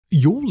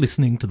You're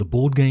listening to the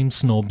Board Game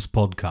Snobs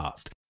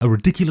podcast, a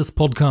ridiculous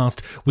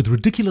podcast with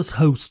ridiculous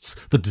hosts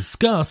that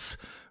discuss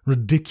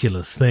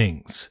ridiculous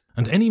things.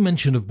 And any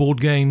mention of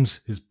board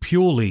games is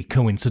purely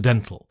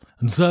coincidental.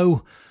 And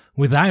so,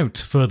 without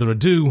further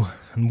ado,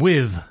 and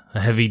with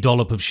a heavy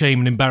dollop of shame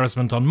and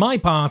embarrassment on my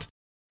part,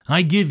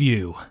 I give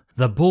you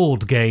the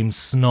Board Game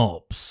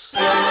Snobs.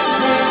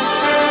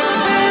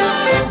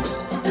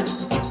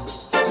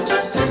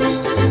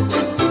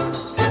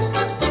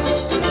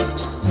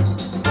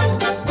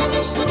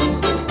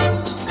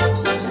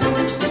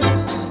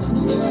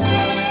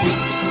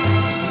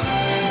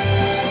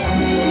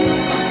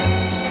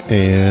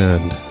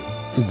 And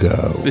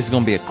go. This is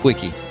going to be a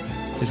quickie.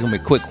 This is going to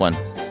be a quick one.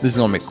 This is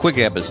going to be a quick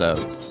episode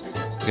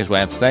because we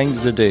have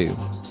things to do.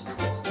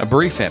 A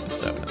brief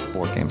episode of the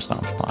Board Game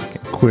Snobs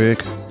podcast.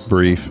 Quick,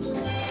 brief,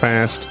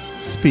 fast,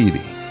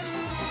 speedy.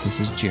 This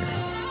is Jerry.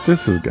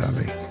 This is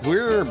Gabby.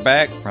 We're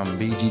back from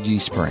BGG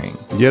Spring.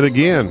 Yet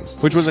again.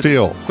 Which was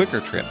still a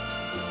quicker trip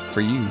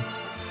for you.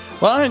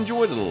 Well, I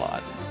enjoyed it a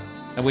lot.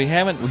 And we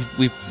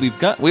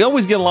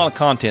always get a lot of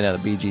content out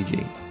of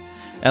BGG.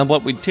 And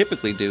what we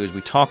typically do is we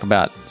talk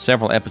about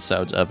several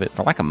episodes of it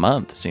for like a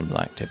month, it seems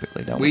like,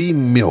 typically, don't we? We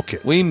milk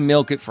it. We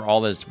milk it for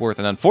all that it's worth.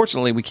 And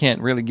unfortunately, we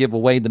can't really give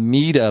away the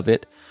meat of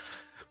it,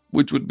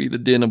 which would be the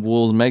Den of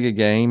Wolves mega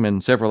game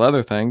and several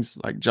other things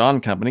like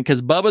John Company,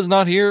 because Bubba's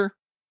not here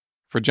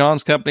for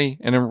John's Company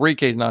and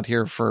Enrique's not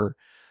here for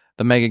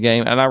the mega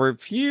game. And I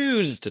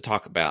refuse to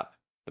talk about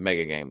the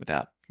mega game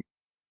without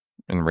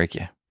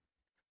Enrique.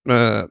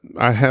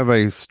 I have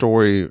a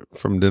story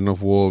from Den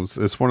of Wolves.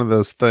 It's one of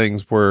those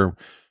things where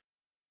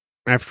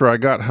after I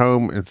got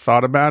home and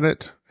thought about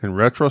it, in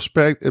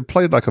retrospect, it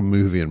played like a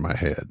movie in my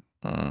head.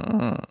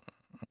 And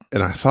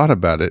I thought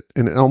about it,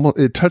 and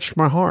it touched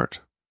my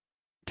heart.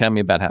 Tell me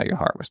about how your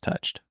heart was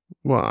touched.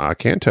 Well, I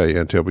can't tell you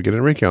until we get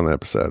Enrique on the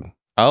episode.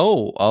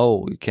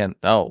 You can't.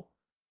 Oh,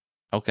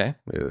 okay.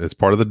 It's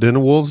part of the Den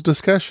of Wolves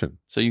discussion.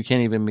 So you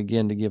can't even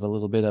begin to give a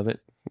little bit of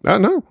it?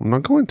 No, I'm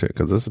not going to,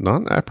 because this is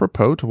not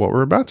apropos to what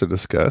we're about to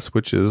discuss,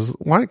 which is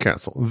White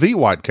Castle. The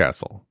White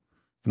Castle.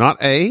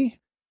 Not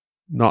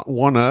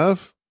one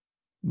of,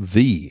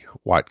 the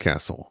White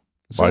Castle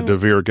by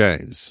DeVere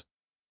Games.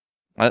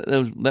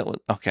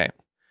 Okay.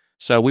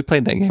 So we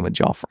played that game with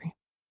Joffrey,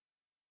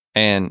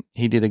 and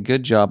he did a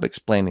good job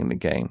explaining the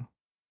game.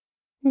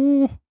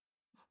 I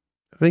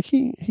think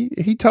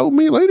he told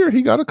me later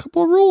he got a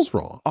couple of rules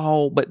wrong.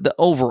 Oh, but the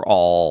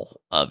overall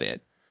of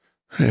it.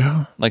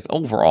 Yeah, like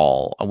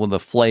overall, with the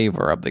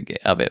flavor of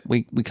it,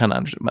 we kind of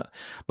understand.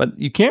 But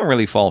you can't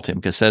really fault him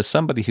because as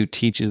somebody who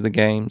teaches the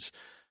games,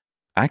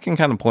 I can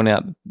kind of point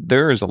out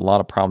there is a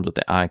lot of problems with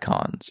the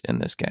icons in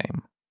this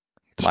game.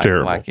 It's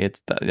terrible.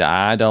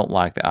 I don't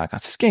like the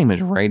icons. This game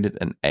is rated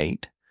an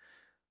 8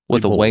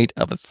 with a weight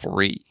of a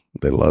 3.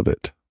 They love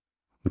it.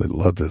 They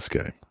love this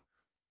game.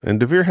 And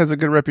DeVere has a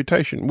good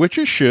reputation, which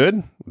it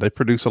should. They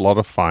produce a lot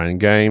of fine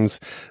games.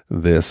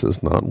 This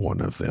is not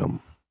one of them.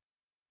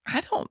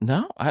 I don't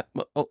know. I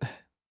don't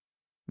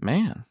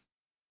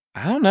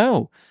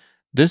know.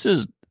 There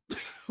is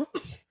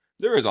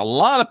a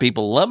lot of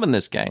people loving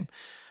this game.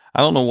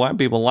 I don't know why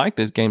people like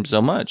this game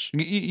so much.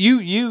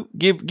 You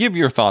give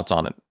your thoughts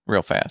on it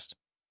real fast,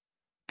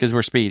 because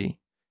we're speedy.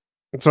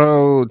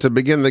 So to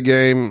begin the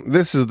game,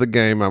 this is the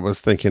game I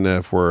was thinking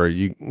of where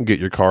you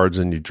get your cards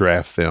and you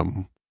draft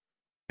them,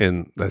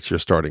 and that's your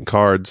starting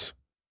cards.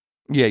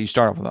 Yeah, you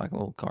start off with like a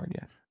little card,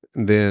 yeah.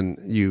 And then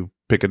you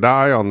pick a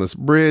die on this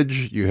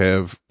bridge. You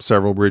have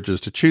several bridges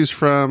to choose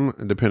from.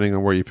 And depending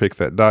on where you pick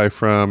that die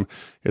from,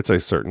 it's a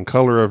certain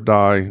color of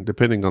die.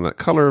 Depending on that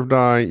color of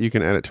die, you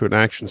can add it to an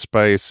action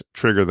space,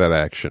 trigger that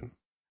action.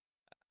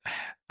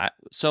 I'm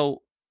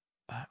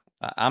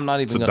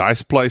not even... It's a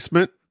dice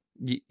placement.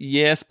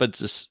 Yes,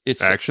 but it's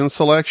action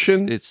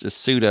selection. It's a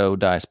pseudo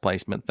dice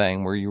placement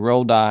thing where you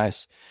roll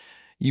dice,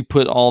 you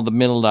put all the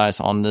middle dice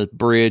on the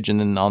bridge, and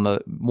then on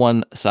the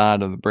one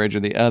side of the bridge or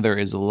the other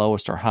is the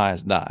lowest or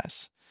highest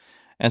dice.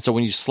 And so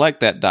when you select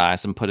that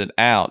dice and put it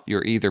out,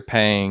 you're either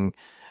paying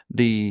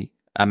the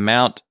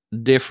amount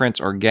difference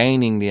or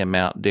gaining the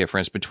amount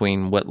difference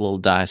between what little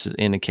dice is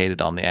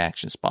indicated on the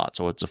action spot.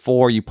 So it's a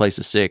 4, you place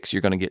a 6,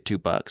 you're going to get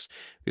 $2.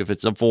 If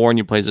it's a 4 and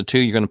you place a 2,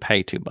 you're going to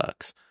pay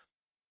 $2.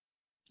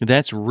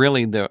 That's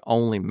really the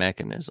only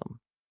mechanism.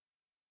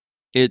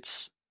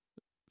 It's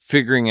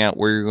figuring out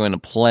where you're going to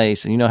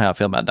place, and you know how I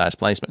feel about dice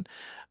placement,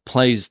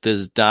 place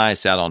this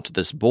dice out onto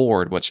this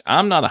board, which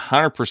I'm not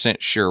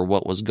 100% sure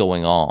what was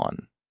going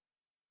on.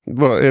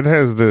 Well, it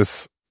has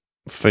this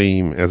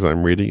theme, as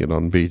I'm reading it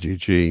on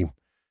BGG,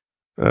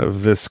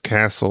 of this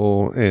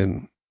castle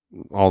and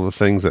all the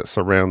things that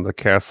surround the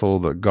castle,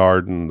 the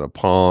garden, the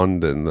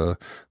pond, and the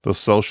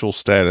social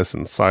status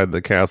inside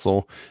the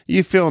castle.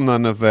 You feel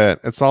none of that.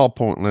 It's all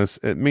pointless.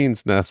 It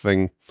means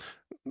nothing.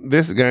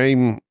 This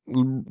game,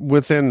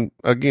 within,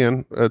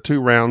 again,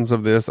 2 rounds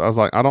of this, I was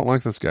like, I don't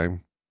like this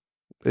game.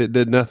 It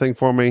did nothing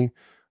for me.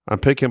 I'm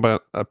picking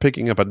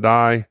up a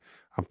die.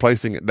 I'm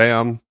placing it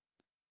down.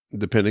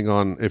 Depending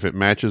on if it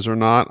matches or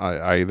not,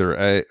 I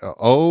either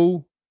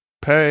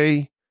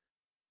pay,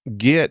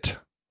 get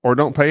or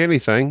don't pay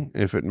anything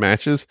if it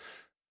matches.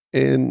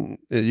 And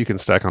you can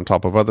stack on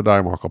top of other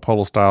die, Marco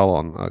Polo style,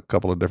 on a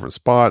couple of different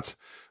spots.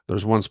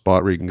 There's one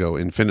spot where you can go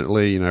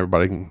infinitely,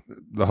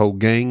 the whole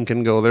gang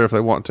can go there if they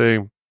want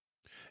to.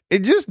 It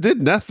just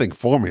did nothing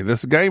for me.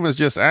 This game is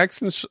just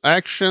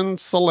action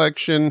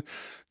selection,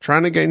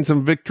 trying to gain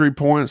some victory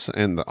points,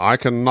 and the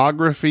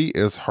iconography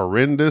is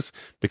horrendous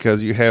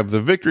because you have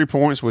the victory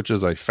points, which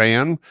is a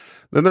fan.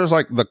 Then there's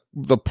like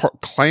the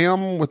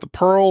clam with the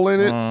pearl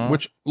in it,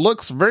 which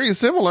looks very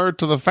similar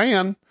to the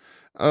fan.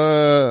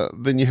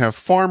 Then you have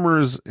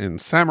farmers and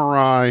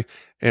samurai,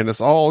 and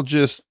it's all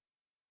just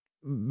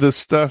this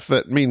stuff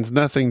that means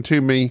nothing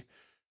to me.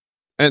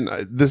 And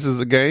this is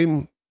a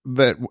game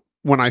that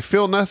when I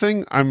feel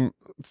nothing, I'm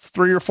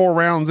 3 or 4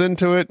 rounds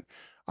into it,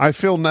 I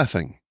feel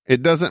nothing.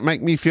 It doesn't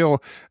make me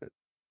feel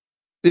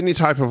any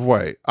type of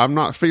way. I'm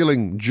not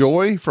feeling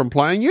joy from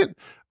playing it.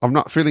 I'm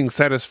not feeling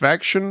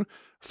satisfaction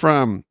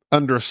from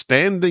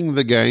understanding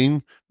the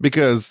game,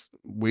 because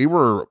we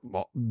were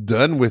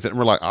done with it and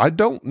we're like, I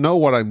don't know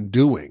what I'm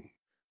doing.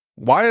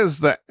 Why is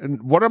that?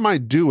 And what am I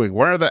doing?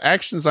 What are the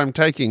actions I'm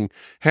taking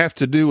have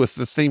to do with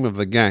the theme of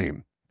the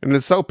game? And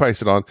it's so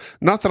pasted on.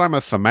 Not that I'm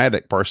a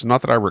thematic person,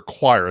 not that I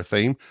require a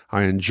theme.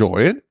 I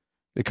enjoy it.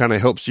 It kind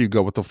of helps you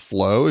go with the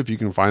flow. If you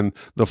can find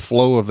the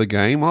flow of the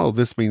game, oh,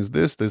 this means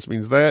this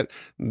means that,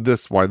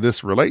 why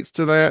this relates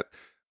to that.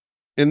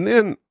 And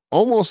then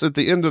almost at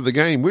the end of the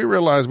game, we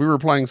realized we were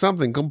playing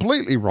something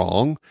completely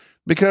wrong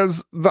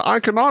because the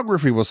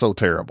iconography was so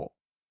terrible.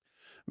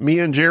 Me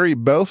and Jerry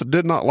both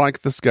did not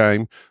like this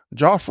game.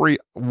 Joffrey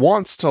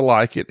wants to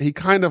like it. He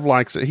kind of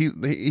likes it.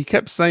 He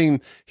kept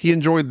saying he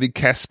enjoyed the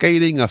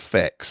cascading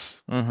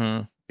effects.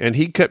 Mm-hmm. And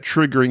he kept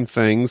triggering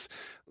things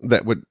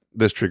that would,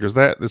 this triggers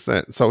that, this,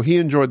 that. So he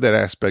enjoyed that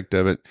aspect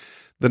of it.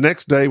 The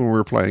next day when we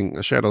were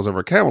playing Shadows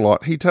over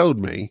Camelot, he told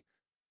me,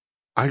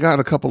 I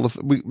got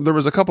there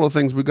was a couple of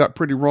things we got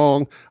pretty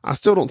wrong. I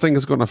still don't think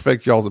it's going to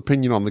affect y'all's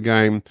opinion on the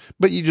game,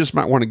 but you just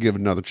might want to give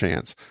it another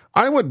chance.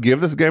 I would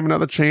give this game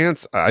another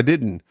chance. I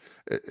didn't.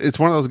 It's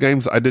one of those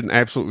games I didn't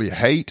absolutely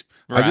hate.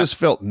 Right. I just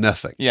felt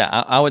nothing. Yeah,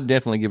 I would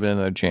definitely give it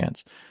another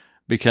chance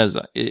because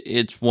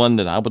it's one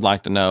that I would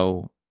like to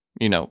know,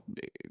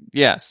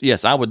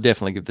 yes, I would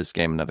definitely give this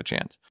game another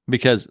chance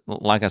because,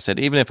 like I said,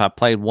 even if I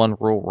played one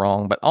rule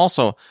wrong, but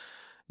also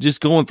just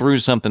going through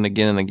something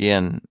again and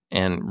again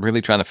and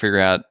really trying to figure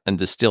out and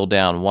distill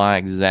down why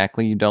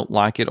exactly you don't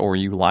like it or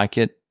you like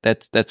it.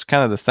 That's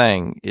kind of the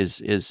thing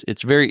is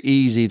it's very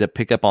easy to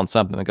pick up on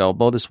something and go,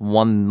 this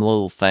one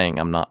little thing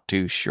I'm not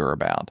too sure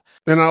about.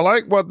 And I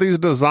like what these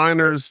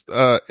designers,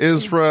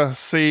 Isra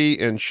C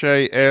and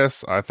Shay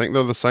S, I think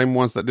they're the same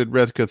ones that did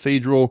Red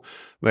Cathedral.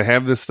 They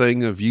have this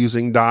thing of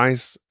using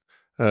dice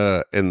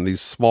and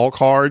these small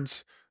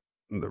cards.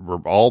 We're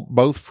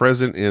both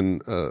present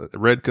in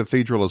Red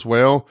Cathedral as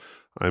well.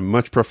 I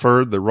much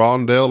preferred the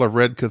rondel of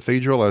Red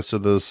Cathedral as to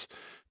this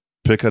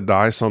pick a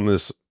dice on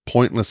this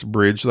pointless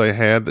bridge they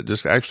had that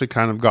just actually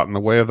kind of got in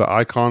the way of the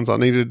icons I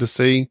needed to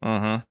see.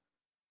 Mm-hmm.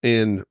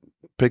 And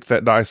pick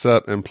that dice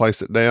up and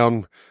place it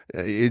down.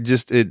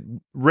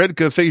 Red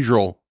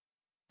Cathedral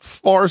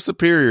far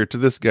superior to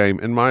this game,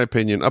 in my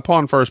opinion,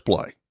 upon first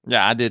play.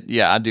 Yeah, I did.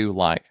 Yeah, I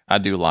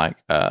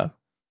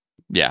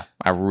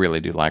really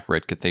do like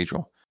Red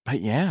Cathedral.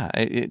 But yeah,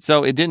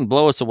 so it didn't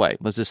blow us away.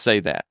 Let's just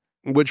say that.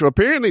 Which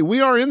apparently we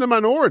are in the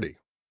minority.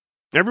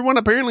 Everyone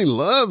apparently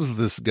loves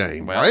this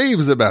game,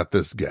 raves about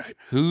this game.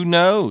 Who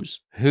knows?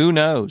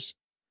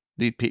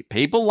 The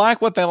people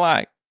like what they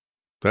like.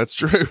 That's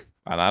true.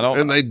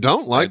 And they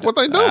don't like what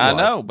they don't like. I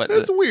know, but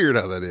it's weird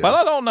how that is. But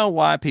I don't know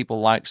why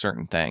people like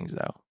certain things,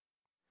 though.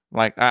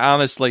 Like, I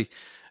honestly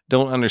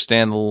don't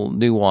understand the little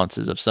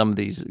nuances of some of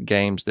these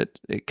games that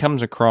it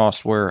comes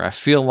across where I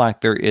feel like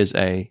there is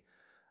a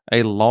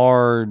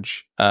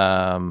large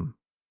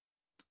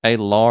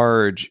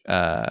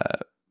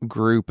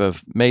group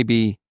of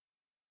maybe,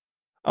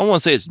 I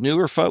want to say it's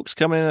newer folks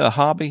coming into the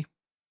hobby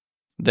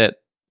that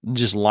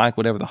just like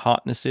whatever the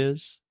hotness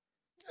is.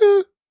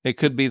 It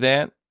could be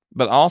that.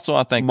 But also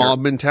I think mob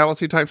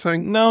mentality type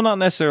thing? No, not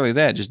necessarily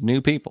that. Just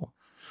new people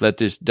that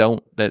just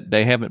that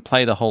they haven't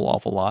played a whole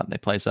awful lot and they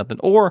play something.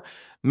 Or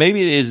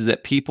maybe it is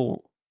that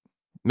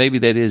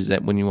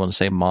when you want to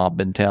say mob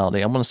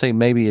mentality, I'm going to say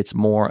maybe it's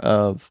more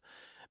of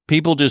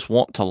people just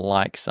want to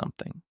like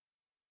something.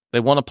 They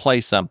want to play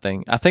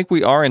something. I think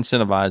we are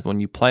incentivized when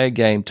you play a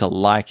game to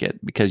like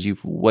it because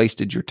you've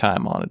wasted your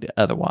time on it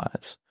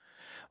otherwise,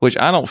 which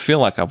I don't feel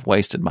like I've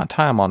wasted my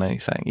time on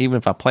anything. Even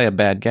if I play a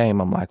bad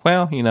game, I'm like,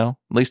 well, at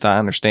least I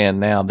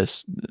understand now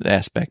this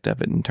aspect of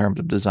it in terms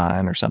of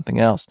design or something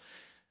else.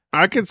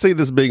 I could see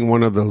this being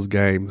one of those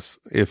games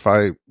if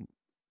I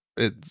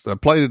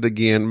played it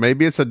again.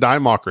 Maybe it's a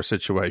Diemocker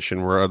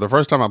situation where the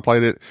first time I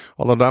played it,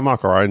 although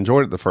Diemocker, I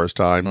enjoyed it the first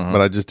time, but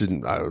I just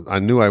didn't, I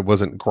knew I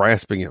wasn't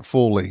grasping it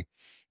fully.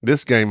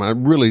 This game, I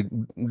really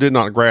did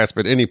not grasp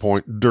at any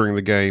point during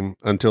the game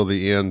until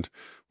the end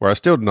where I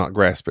still did not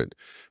grasp it.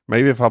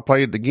 Maybe if I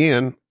played it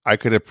again, you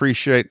can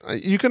appreciate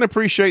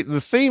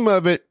the theme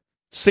of it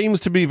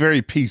seems to be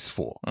very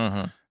peaceful.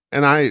 Mm-hmm.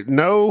 And I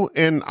know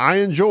and I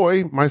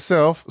enjoy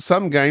myself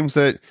some games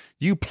that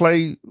you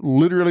play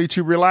literally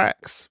to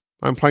relax.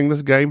 I'm playing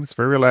this game. It's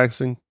very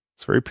relaxing.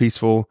 It's very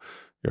peaceful.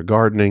 You're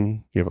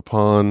gardening. You have a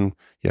pond.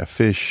 You have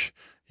fish.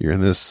 You're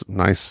in this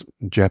nice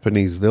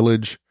Japanese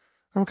village.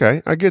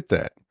 Okay, I get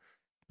that.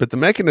 But the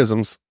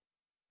mechanisms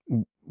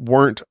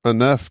weren't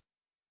enough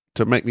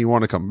to make me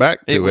want to come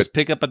back to it. It was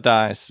pick up a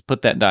dice,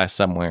 put that dice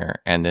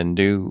somewhere, and then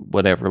do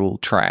whatever little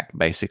track,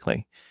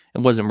 basically.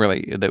 It wasn't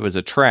really, there was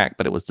a track,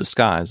 but it was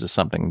disguised as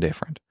something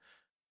different.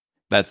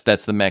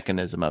 That's the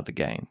mechanism of the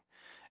game.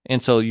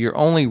 And so your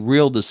only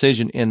real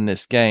decision in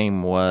this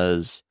game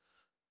was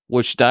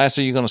which dice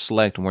are you going to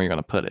select and where you're going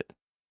to put it,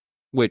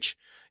 which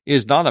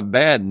is not a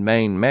bad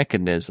main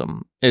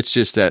mechanism. It's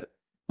just that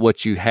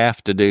what you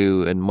have to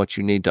do and what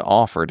you need to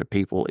offer to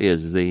people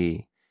is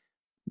the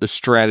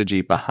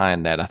strategy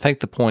behind that. I think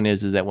the point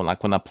is that when I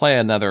play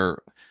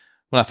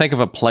when I think of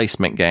a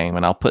placement game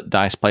and I'll put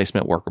dice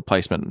placement, worker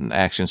placement, and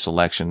action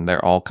selection,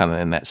 they're all kind of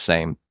in that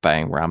same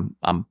thing where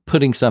I'm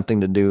putting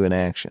something to do in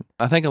action.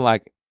 I think of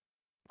like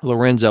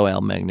Lorenzo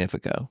El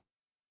Magnifico,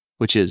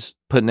 which is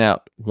putting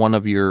out one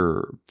of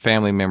your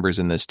family members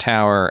in this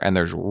tower, and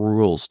there's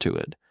rules to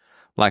it.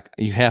 Like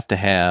you have to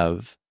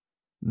have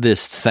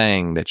this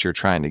thing that you're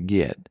trying to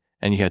get,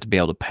 and you have to be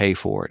able to pay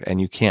for it, and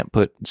you can't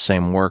put the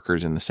same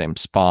workers in the same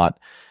spot,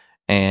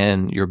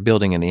 and you're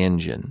building an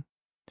engine.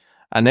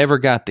 I never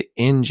got the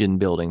engine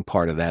building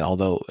part of that,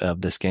 although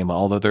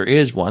there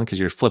is one, because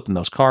you're flipping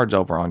those cards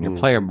over on your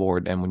player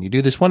board, and when you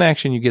do this one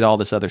action, you get all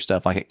this other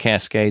stuff, like it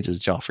cascades, as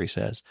Joffrey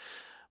says.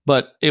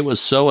 But it was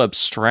so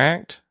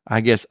abstract,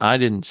 I guess I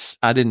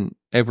couldn't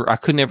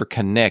ever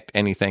connect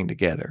anything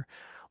together.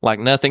 Like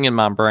nothing in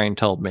my brain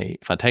told me,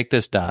 if I take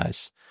this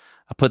dice,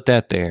 I put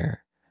that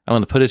there, I'm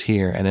going to put it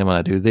here, and then when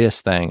I do this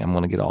thing, I'm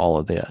going to get all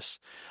of this.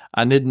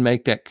 I didn't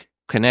make that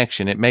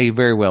connection. It may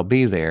very well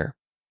be there,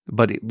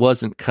 but it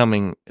wasn't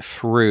coming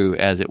through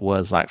as it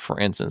was, like, for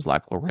instance,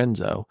 like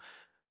Lorenzo.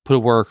 Put a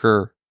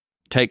worker,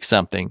 take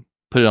something,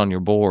 put it on your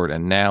board,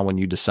 and now when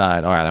you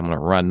decide, all right, I'm going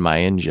to run my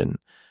engine,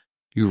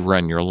 you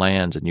run your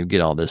lands and you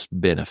get all this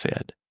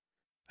benefit.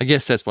 I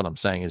guess that's what I'm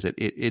saying, is that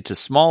it's a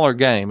smaller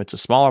game, it's a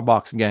smaller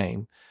box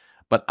game,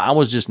 but I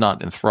was just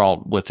not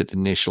enthralled with it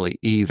initially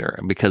either,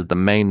 because the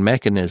main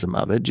mechanism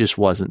of it just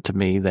wasn't, to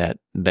me, that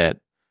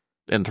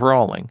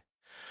enthralling.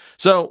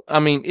 So, I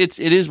mean, it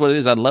is what it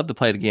is. I'd love to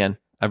play it again.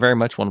 I very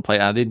much want to play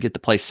it. I did get to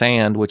play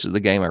Sand, which is the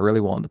game I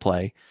really wanted to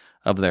play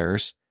of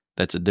theirs.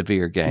 That's a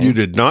DeVere game. You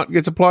did not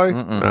get to play?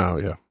 Oh,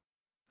 yeah.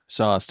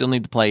 So I still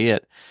need to play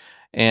it.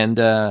 And,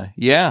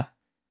 yeah.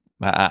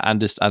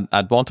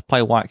 I'd want to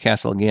play White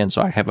Castle again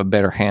so I have a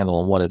better handle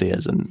on what it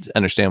is and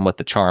understand what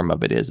the charm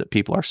of it is that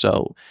people are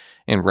so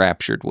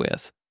enraptured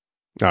with.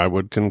 I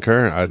would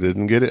concur. I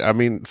didn't get it. I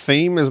mean,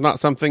 theme is not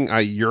something I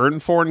yearn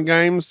for in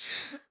games,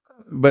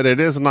 but it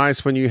is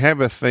nice when you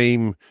have a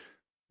theme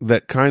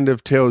that kind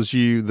of tells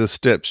you the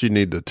steps you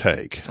need to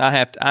take. I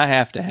have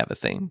to have a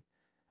theme.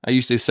 I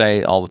used to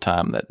say all the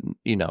time that,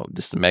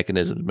 just the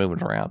mechanisms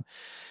moving around.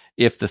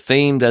 If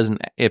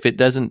it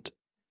doesn't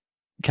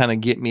kind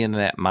of get me into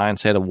that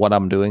mindset of what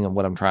I'm doing and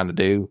what I'm trying to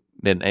do,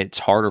 then I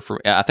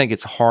think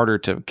it's harder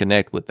to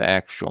connect with the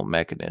actual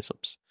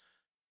mechanisms.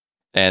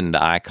 And the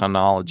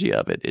iconology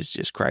of it is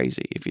just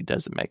crazy if it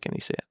doesn't make any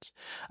sense.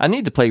 I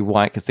need to play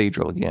White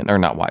Cathedral again. Or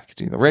not White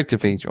Cathedral, Red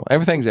Cathedral.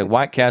 Everything's at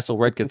White Castle,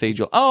 Red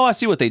Cathedral. Oh, I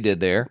see what they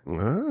did there.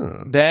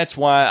 Ah. That's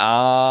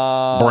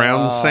why.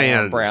 Brown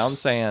Sands. Brown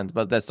Sands.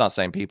 But that's not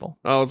same people.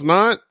 Oh, it's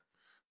not?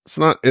 It's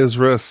not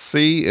Ezra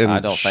C. and I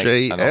don't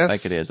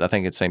think it is. I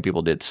think it's same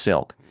people did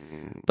Silk.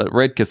 But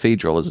Red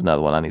Cathedral is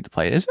another one I need to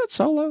play. Is it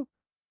solo?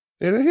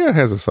 It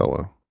has a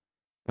solo.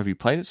 Have you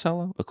played it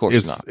solo? Of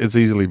course not. It's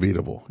easily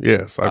beatable.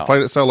 Yes, I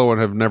played it solo and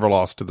have never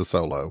lost to the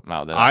solo.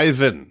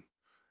 Ivan.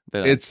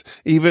 It's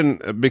even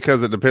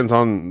because it depends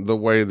on the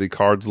way the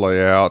cards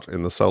lay out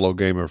in the solo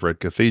game of Red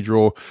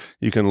Cathedral.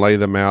 You can lay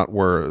them out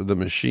where the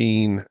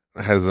machine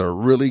has a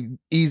really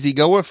easy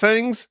go of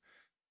things,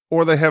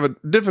 or they have a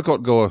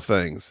difficult go of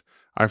things.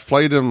 I've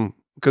played them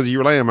because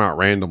you lay them out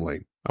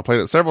randomly. I played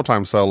it several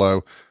times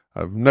solo.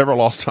 I've never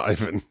lost to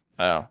Ivan.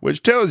 Oh.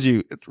 Which tells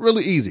you it's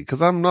really easy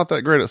because I'm not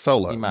that great at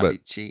solo. You might be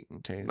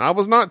cheating too. I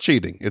was not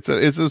cheating. It's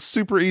a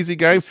super easy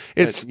game.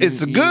 It's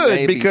good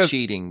may because be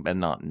cheating but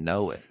not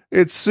know it.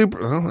 It's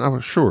super. I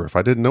was sure if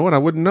I didn't know it, I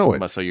wouldn't know it.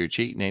 But so you're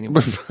cheating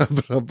anyway.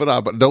 but I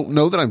don't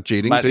know that I'm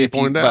cheating until you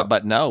point out.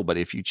 But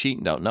if you cheat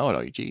and don't know it,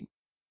 are you cheating?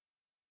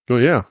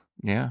 Well, yeah.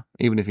 Yeah,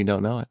 even if you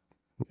don't know it.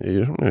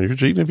 You're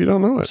cheating if you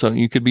don't know it. So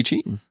you could be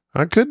cheating.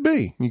 I could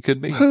be. You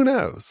could be. Who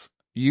knows?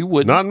 You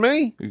wouldn't. Not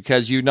me.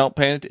 Because you don't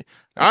pay attention.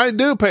 I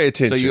do pay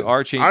attention. So you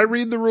are cheating. I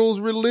read the rules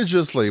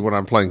religiously when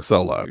I'm playing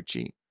solo. You're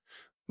cheating.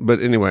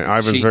 But anyway,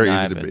 Ivan's very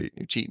easy to beat.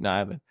 You're cheating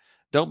Ivan.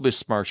 Don't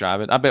besmirch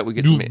Ivan. I bet we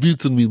get You've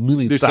beaten me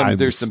many times.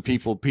 There's some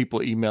people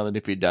emailing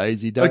if he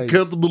dies, he dies. I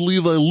can't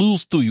believe I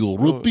lose to you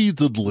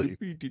repeatedly.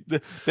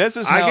 That's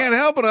just I can't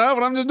help it,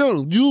 Ivan. I'm just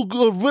doing it. You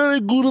are very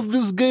good at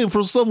this game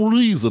for some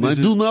reason. I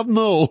do not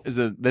know.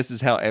 This is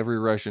how every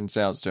Russian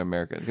sounds to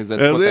America, because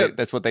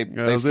that's what they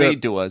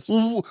feed to us.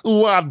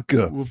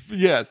 Vodka.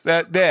 Yes,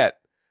 that.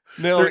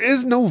 No, there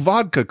is no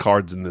vodka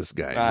cards in this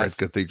game, Red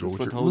Cathedral,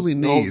 which it really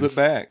needs. Holds it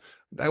back.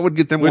 That would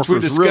get them which we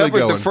workers discovered really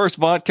going. The first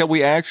vodka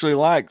we actually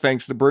like,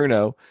 thanks to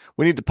Bruno.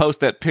 We need to post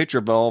that picture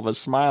of all of us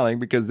smiling,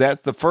 because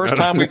that's the first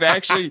time we've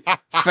actually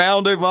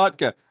found a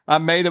vodka. I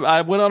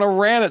went on a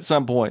rant at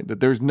some point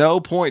that there's no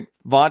point.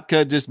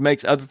 Vodka just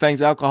makes other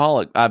things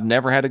alcoholic. I've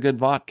never had a good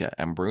vodka,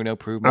 and Bruno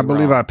proved me I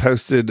believe wrong. I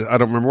posted, I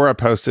don't remember where I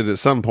posted, at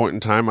some point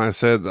in time, I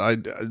said,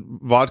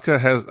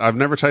 I've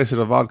never tasted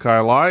a vodka I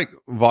like.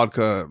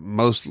 Vodka,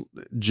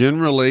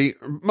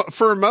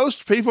 for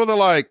most people, they're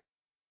like,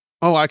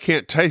 oh, I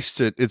can't taste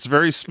it. It's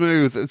very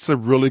smooth. It's a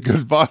really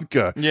good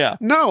vodka. Yeah.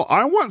 No,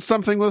 I want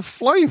something with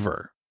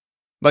flavor.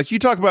 Like you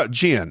talk about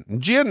gin.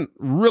 Gin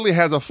really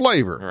has a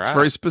flavor. Right. It's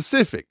very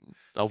specific.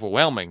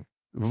 Overwhelming.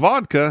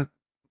 Vodka,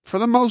 for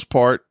the most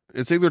part,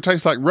 it's either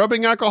tastes like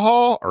rubbing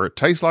alcohol or it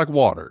tastes like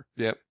water.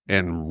 Yep.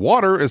 And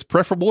water is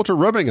preferable to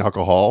rubbing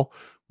alcohol.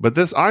 But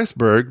this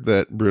iceberg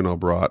that Bruno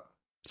brought,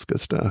 it's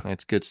good stuff.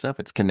 It's good stuff.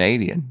 It's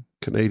Canadian.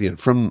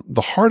 From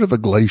the heart of a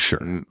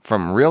glacier.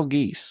 From real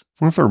geese.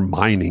 What if they're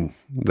mining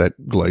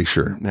that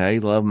glacier? They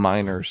love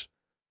miners.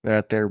 They're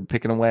out there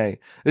picking away.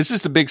 It's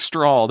just a big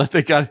straw that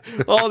they got.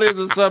 All it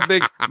is some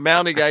big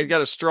mountain guy. He's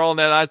got a straw in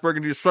that iceberg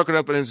and he's just sucking it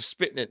up and then just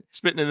spitting it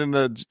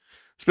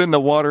spitting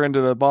the water into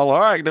the bottle. All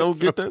right, no,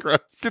 get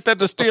that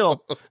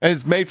distilled. And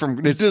it's made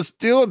from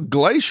distilled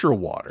glacier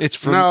water.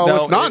 It's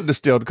not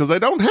distilled, because they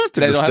don't have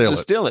to distill it. They don't have to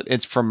distill it.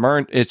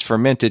 It's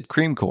fermented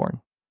cream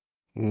corn.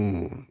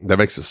 That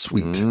makes it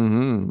sweet.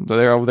 Mm-hmm. So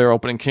they're over there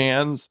opening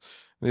cans.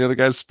 The other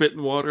guy's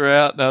spitting water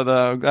out of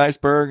the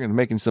iceberg and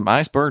making some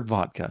iceberg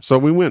vodka. So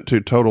we went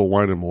to Total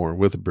Wine & More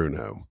with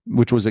Bruno,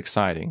 which was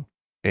exciting.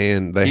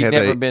 And they He'd had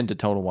never been to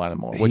Total Wine &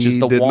 More, which is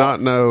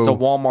not know. It's a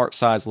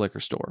Walmart-sized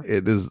liquor store.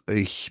 It is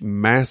a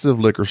massive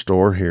liquor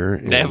store here.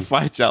 They have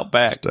fights out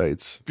back.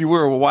 States. If you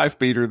were a wife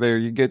beater there,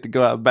 you get to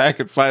go out back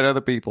and fight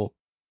other people.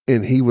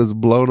 And he was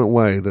blown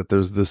away that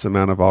there's this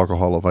amount of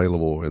alcohol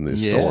available in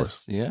these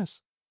stores. Yes.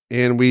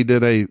 And we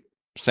did a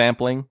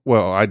sampling.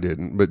 Well, I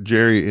didn't, but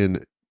Jerry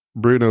and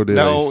Bruno did.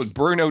 No,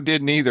 Bruno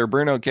didn't either.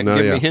 Bruno kept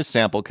giving me his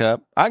sample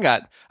cup. I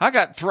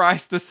got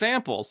thrice the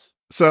samples.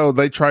 So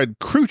they tried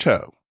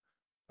Kruto,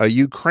 a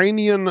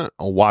Ukrainian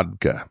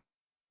vodka.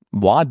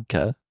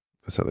 Vodka?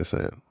 That's how they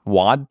say it.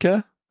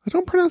 Vodka? I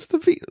don't pronounce the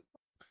V.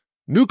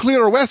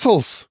 Nuclear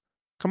vessels.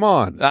 Come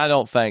on. I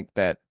don't think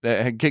that.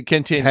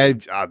 Continue. Hey,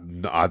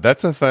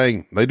 that's a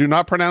thing. They do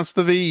not pronounce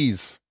the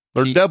V's.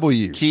 They're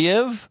W's.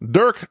 Kiev?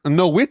 Dirk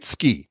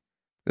Nowitzki.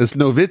 It's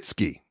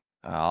Nowitzki.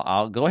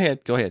 I'll go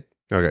ahead. Go ahead.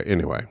 Okay.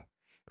 Anyway,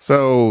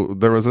 so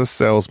there was a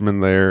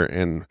salesman there,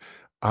 and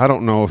I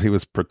don't know if he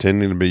was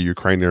pretending to be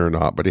Ukrainian or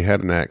not, but he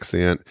had an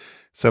accent,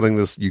 selling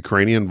this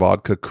Ukrainian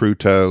vodka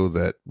Kruto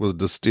that was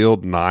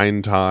distilled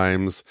 9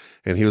 times,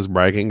 and he was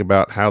bragging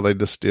about how they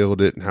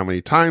distilled it and how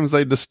many times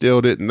they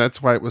distilled it, and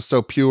that's why it was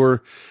so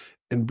pure.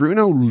 And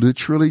Bruno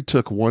literally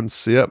took one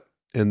sip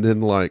and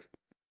then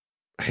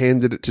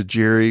handed it to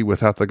Jerry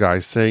without the guy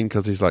saying,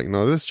 because he's like,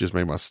 no, this just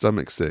made my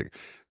stomach sick.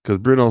 Because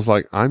Bruno's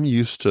like, I'm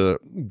used to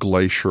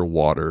glacier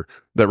water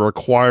that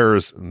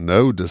requires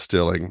no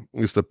distilling.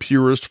 It's the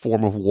purest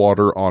form of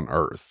water on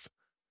earth.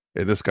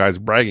 And this guy's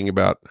bragging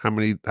about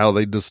how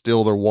they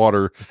distill their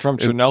water from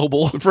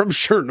Chernobyl. From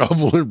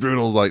Chernobyl. And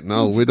Bruno's like,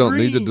 no, we don't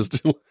need to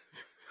distill.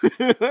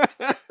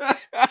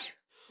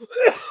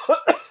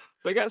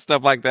 They got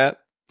stuff like that.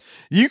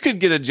 You could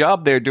get a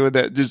job there doing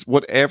that. Just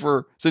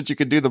whatever, since you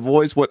could do the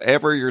voice,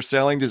 whatever you're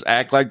selling, just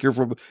act like you're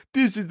from.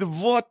 This is the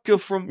vodka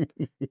from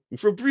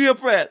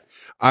Pripyat.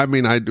 I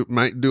mean,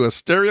 might do a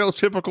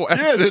stereotypical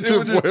accent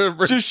of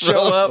wherever. Just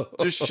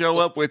show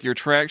up with your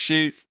track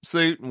suit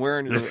and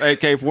wearing your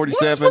AK-47.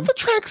 What's with the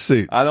track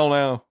suits? I don't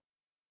know.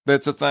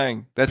 That's a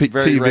thing. That's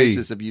very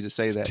racist of you to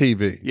say that.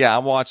 TV. Yeah, I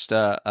watched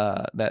that.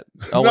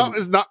 No,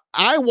 it's not.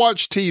 I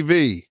watch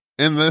TV,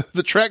 and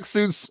the track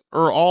suits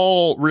are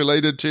all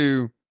related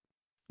to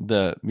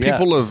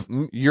people of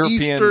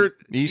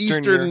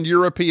Eastern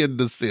European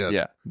descent.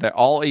 Yeah, they're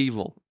all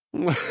evil.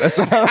 That's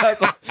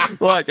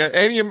like,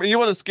 and you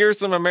want to scare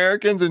some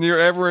Americans, and they're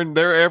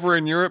ever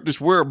in Europe,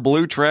 just wear a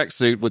blue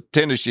tracksuit with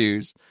tennis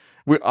shoes.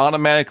 We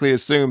automatically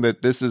assume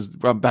that this is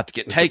about to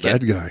get taken.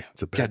 It's a bad guy.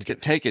 It's a bad guy. To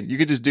get taken. You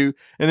could just do,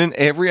 and then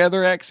every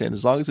other accent,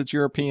 as long as it's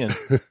European.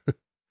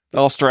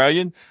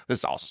 Australian? This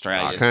is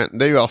Australian. I can't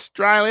do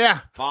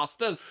Australia.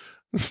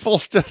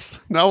 Foster's.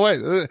 No,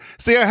 wait.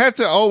 See, I have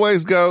to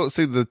always go.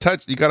 See, the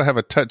touch, you got to have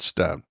a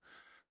touchdown.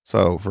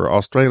 So for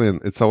Australian,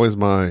 it's always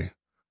my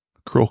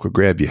crook will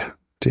grab you,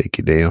 take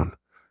you down,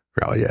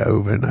 roll you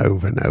over and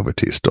over and over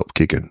till you stop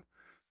kicking,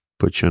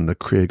 put you on the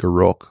Krieger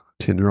rock,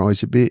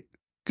 tenderize you a bit.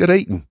 Good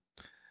eating.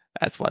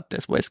 That's what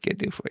this whiskey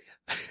do for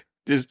you.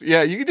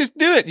 You could just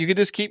do it. You could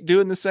just keep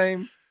doing the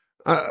same.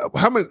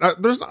 How many? I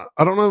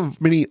don't know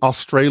of many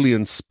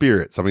Australian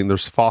spirits. I mean,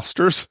 there's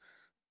Fosters.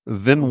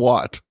 Then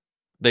what?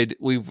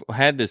 We've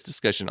had this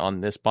discussion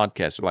on this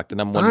podcast. Like the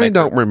number one. I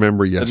don't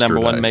remember yesterday. The number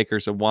one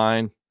makers of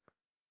wine,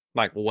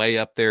 like way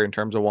up there in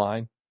terms of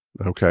wine.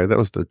 Okay, that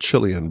was the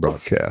Chilean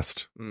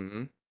broadcast.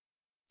 Mm-hmm.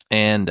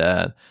 And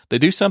they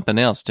do something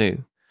else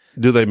too.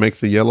 Do they make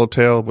the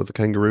yellowtail with the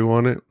kangaroo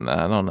on it?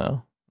 I don't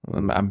know.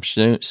 I'm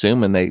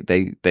assuming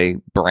they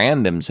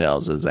brand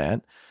themselves as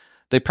that.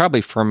 They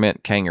probably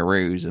ferment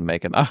kangaroos and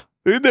make it.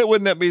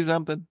 Wouldn't that be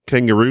something?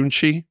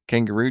 Kangaroochi?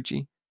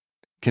 Kangaroochi?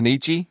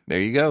 Kanichi? There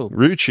you go.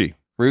 Ruchi.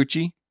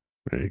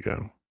 There you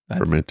go.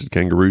 Fermented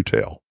kangaroo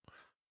tail.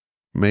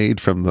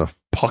 Made from the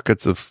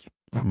pockets of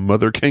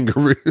mother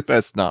kangaroos.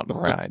 That's not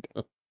right.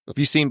 Have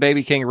you seen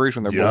baby kangaroos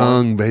when they're born?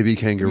 Young baby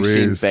kangaroos. Have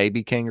you seen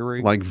baby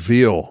kangaroos? Like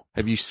veal.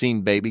 Have you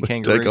seen baby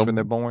kangaroos when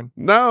they're born?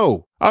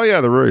 No. Oh,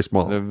 yeah, they're very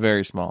small. They're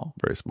very small.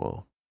 Very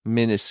small.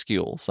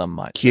 Minuscule, some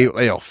might Cute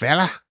little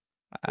fella.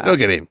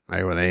 Look at him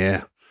over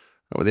there.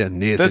 Over there,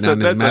 nursing on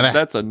his mother.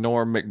 That's a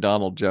Norm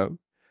Macdonald joke.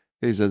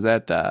 He says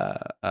that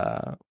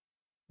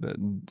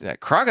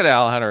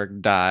crocodile hunter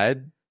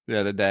died the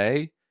other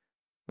day,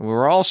 and we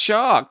were all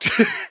shocked.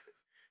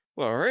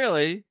 Well,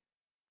 really?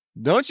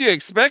 Don't you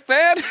expect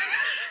that?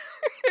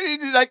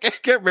 I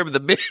can't remember the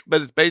bit,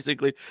 but it's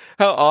basically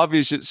how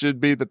obvious it should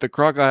be that the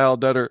crocodile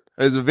hunter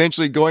is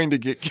eventually going to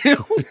get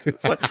killed.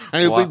 It's like,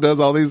 he does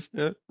all these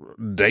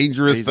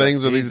dangerous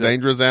things with these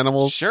dangerous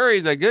animals. Sure,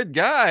 he's a good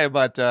guy,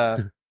 but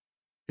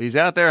he's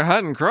out there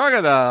hunting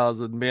crocodiles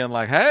and being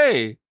like,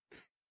 "Hey,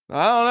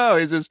 I don't know."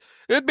 He's just,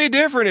 it'd be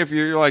different if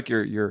you're like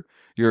your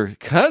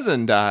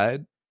cousin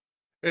died.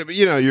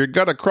 You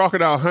got a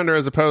crocodile hunter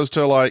as opposed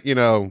to like,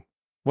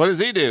 what does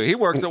he do? He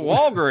works at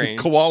Walgreens.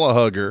 Koala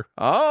hugger.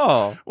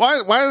 Oh.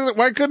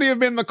 Why couldn't he have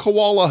been the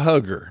koala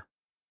hugger?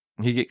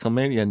 He get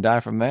chlamydia and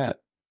die from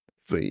that.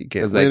 See, you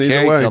can't win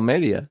either way.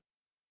 Chlamydia.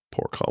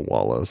 Poor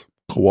koalas.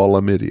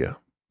 Koala-mydia.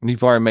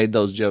 You've already made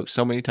those jokes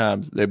so many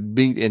times. They're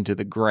beat into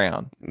the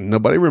ground.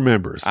 Nobody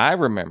remembers. I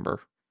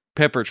remember.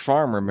 Pepperidge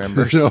Farm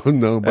remembers. No,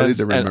 nobody remembers.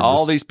 And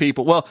all these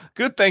people. Well,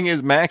 good thing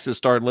is Max has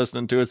started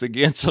listening to us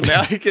again, so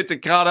now he gets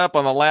caught up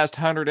on the last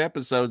 100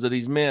 episodes that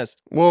he's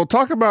missed. Well,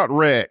 talk about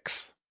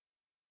Rex.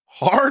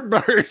 Hard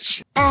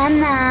merge.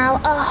 And now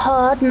a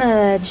hard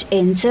merge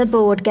into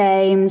board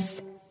games.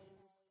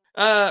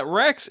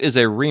 Rex is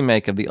a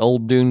remake of the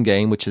old Dune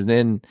game, which is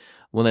then,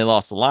 when they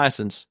lost the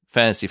license,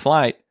 Fantasy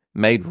Flight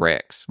made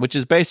Rex, which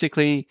is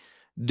basically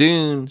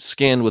Dune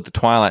skinned with the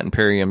Twilight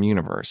Imperium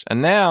universe.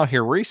 And now,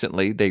 here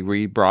recently, they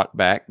brought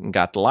back and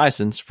got the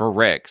license for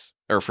Rex,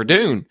 or for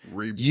Dune.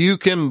 You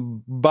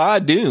can buy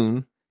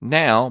Dune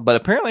now, but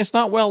apparently it's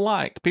not well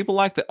liked. People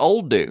like the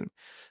old Dune.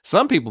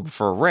 Some people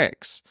prefer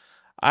Rex.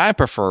 I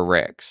prefer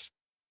Rex.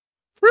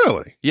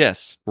 Really?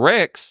 Yes.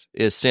 Rex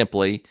is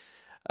simply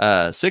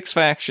 6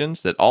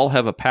 factions that all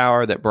have a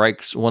power that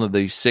breaks one of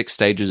the 6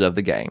 stages of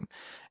the game.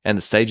 And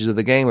the stages of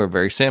the game are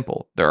very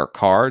simple. There are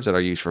cards that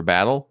are used for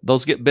battle.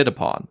 Those get bid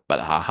upon. But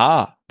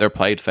they're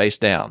played face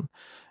down.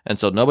 And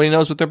so nobody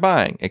knows what they're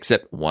buying,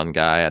 except one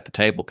guy at the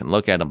table can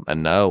look at them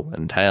and know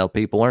and tell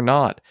people are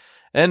not.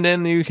 And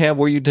then you have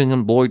where you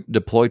can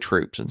deploy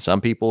troops. And some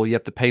people you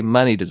have to pay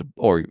money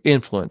or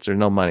influence. There's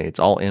no money.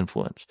 It's all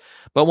influence.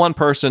 But one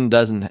person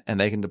doesn't, and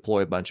they can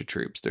deploy a bunch of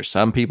troops. There's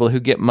some people who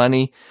get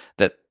money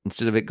that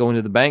instead of it going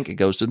to the bank, it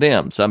goes to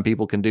them. Some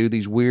people can do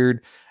these weird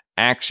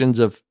actions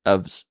of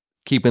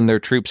keeping their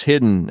troops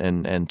hidden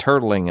and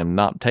turtling and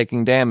not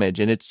taking damage.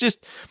 And it's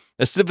just,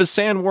 instead of a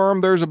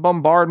sandworm, there's a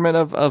bombardment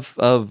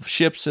of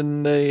ships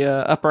in the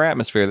upper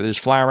atmosphere that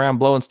just fly around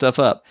blowing stuff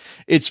up.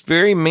 It's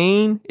very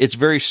mean. It's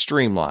very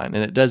streamlined.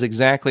 And it does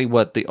exactly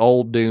what the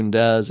old Dune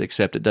does,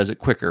 except it does it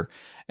quicker.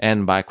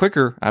 And by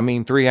quicker, I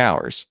mean 3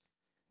 hours.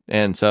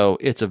 And so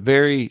it's a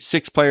very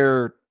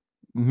 6-player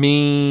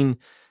mean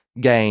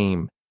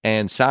game.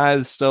 And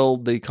Scythe stole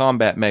the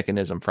combat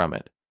mechanism from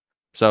it.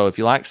 So if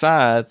you like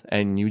Scythe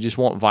and you just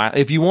want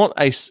if you want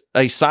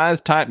a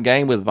Scythe type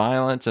game with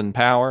violence and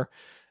power,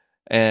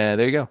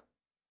 there you go.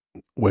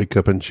 Wake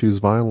up and choose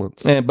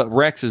violence. But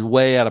Rex is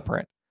way out of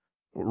print.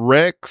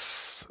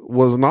 Rex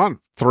was not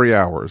 3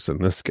 hours in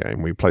this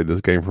game. We played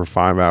this game for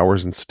 5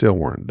 hours and still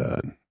weren't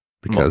done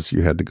because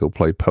you had to go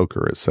play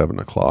poker at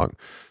 7:00.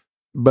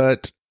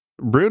 But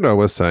Bruno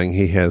was saying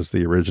he has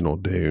the original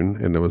Dune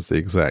and it was the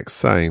exact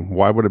same.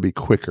 Why would it be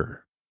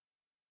quicker?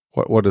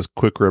 What is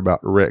quicker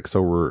about Rex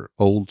over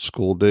old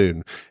school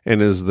Dune?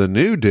 And is the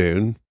new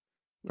Dune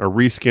a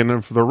reskin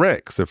of the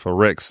Rex if the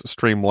Rex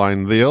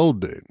streamlined the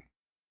old Dune?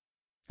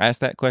 Ask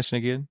that question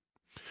again.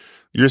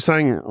 You're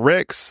saying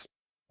Rex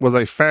was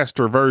a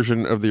faster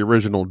version of the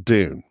original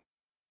Dune.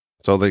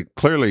 So they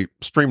clearly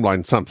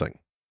streamlined something.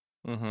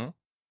 Mm-hmm.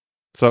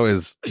 So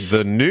is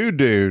the new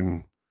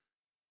Dune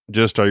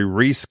just a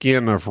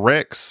reskin of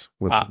Rex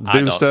with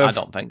Dune stuff? I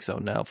don't think so.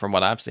 No, from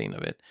what I've seen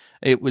of it,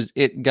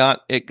 it got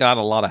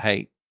a lot of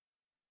hate.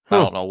 I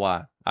don't know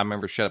why. I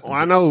remember Shut Up.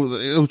 Well, I know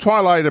it was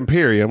Twilight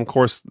Imperium. Of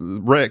course,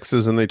 Rex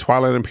is in the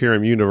Twilight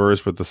Imperium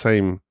universe with the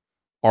same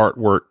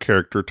artwork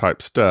character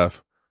type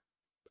stuff.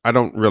 I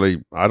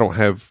don't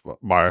have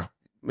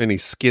many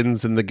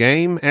skins in the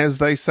game, as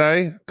they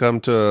say.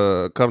 Come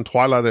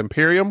Twilight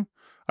Imperium.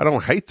 I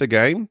don't hate the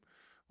game.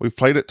 We've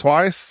played it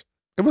twice.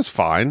 It was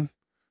fine.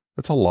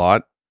 It's a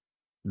lot.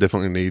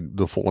 Definitely need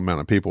the full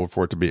amount of people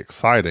for it to be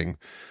exciting.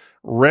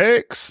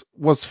 Rex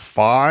was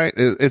fine.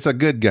 It's a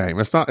good game.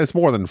 It's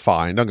more than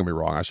fine. Don't get me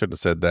wrong. I shouldn't have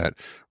said that.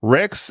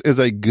 Rex is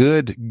a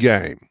good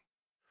game.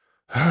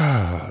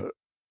 I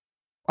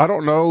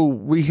don't know.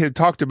 We had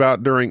talked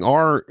about during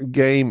our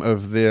game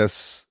of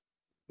this,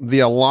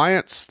 the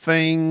alliance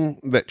thing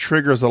that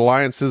triggers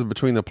alliances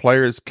between the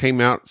players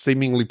came out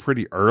seemingly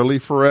pretty early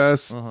for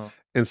us.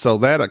 And so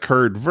that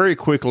occurred very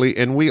quickly,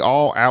 and we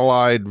all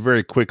allied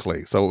very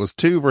quickly. So it was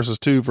 2 versus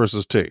 2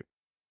 versus 2.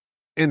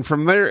 And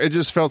from there, it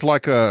just felt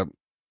like it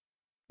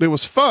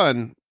was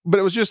fun, but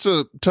it was just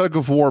a tug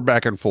of war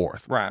back and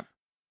forth. Right.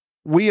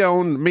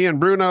 Me and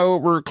Bruno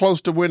were close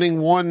to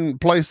winning one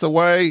place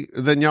away.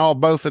 Then y'all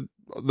both,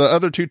 the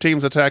other two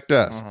teams attacked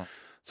us.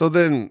 So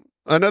then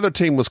another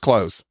team was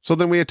close. So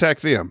then we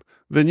attacked them.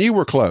 Then you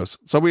were close.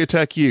 So we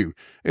attack you.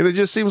 And it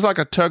just seems like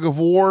a tug of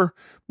war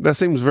that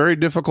seems very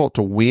difficult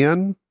to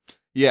win.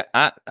 Yeah,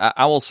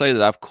 I will say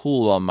that I've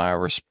cooled on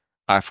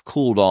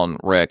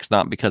Rex,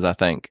 not because I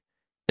think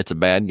it's a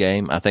bad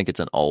game. I think it's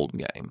an old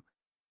game.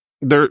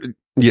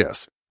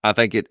 Yes. I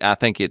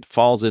think it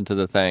falls into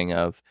the thing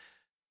of,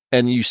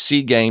 and you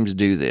see games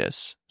do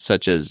this,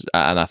 such as,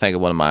 and I think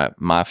of one of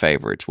my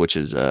favorites, which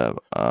is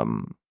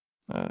Game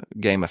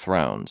of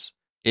Thrones.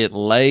 It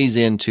lays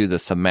into the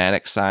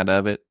thematic side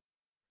of it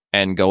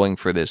and going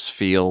for this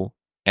feel,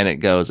 and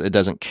it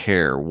doesn't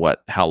care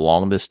how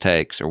long this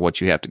takes or what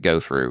you have to go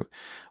through.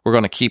 We're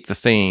going to keep the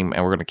theme,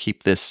 and we're going to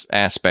keep this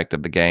aspect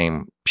of the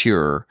game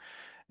pure,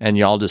 and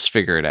y'all just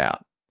figure it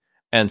out.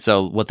 And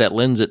so what that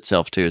lends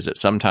itself to is that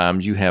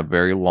sometimes you have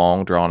very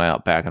long,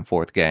 drawn-out,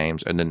 back-and-forth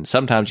games, and then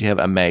sometimes you have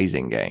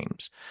amazing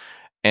games.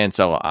 And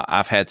so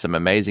I've had some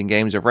amazing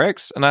games of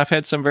Rex, and I've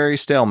had some very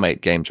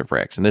stalemate games of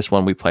Rex. And this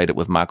one, we played it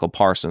with Michael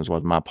Parsons,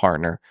 was my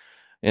partner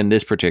in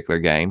this particular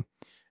game.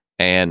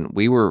 And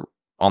we were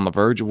on the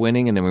verge of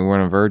winning, and then we were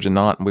on the verge of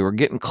not, and we were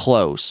getting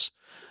close.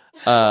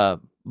 But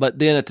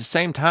then at the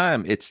same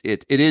time,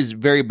 it is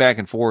very back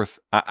and forth.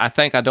 I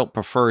think I don't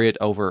prefer it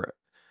over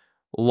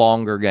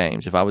longer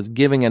games. If I was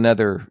giving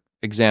another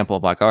example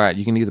of like, all right,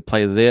 you can either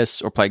play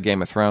this or play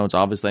Game of Thrones.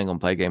 Obviously, I'm going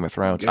to play Game of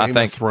Thrones. Game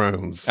of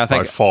Thrones,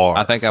 by far.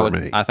 I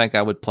think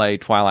I would play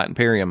Twilight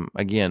Imperium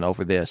again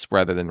over this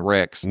rather than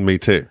Rex. Me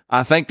too.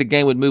 I think the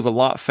game would move a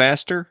lot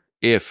faster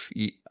if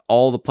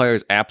all the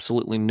players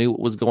absolutely knew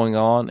what was going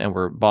on and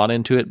were bought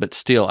into it. But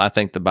still, I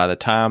think that by the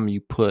time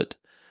you put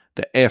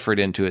the effort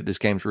into it, this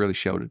game's really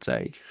showed its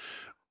age.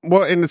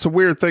 Well, and it's a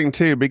weird thing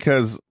too,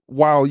 because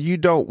while you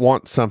don't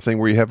want something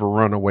where you have a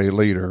runaway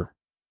leader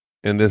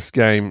in this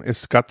game,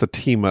 it's got the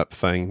team up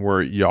thing where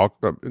y'all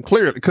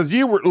clearly, because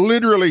you were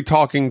literally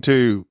talking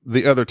to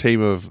the other team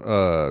of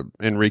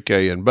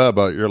Enrique and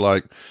Bubba. You're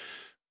like,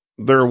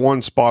 they're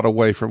one spot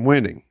away from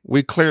winning.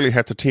 We clearly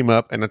have to team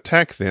up and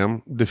attack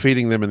them,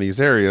 defeating them in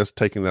these areas,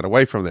 taking that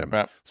away from them.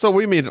 Right. So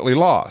we immediately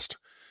lost.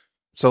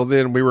 So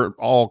then we were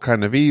all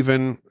kind of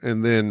even,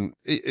 and then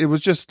it was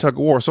just a tug of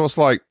war. So it's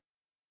like,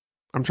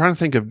 I'm trying to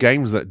think of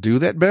games that do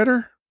that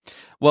better.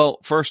 Well,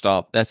 first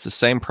off, that's the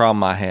same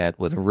problem I had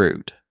with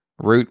Root.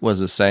 Root was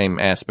the same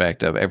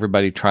aspect of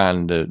everybody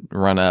trying to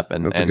run up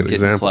and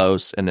get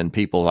close, and then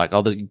people like,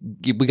 oh,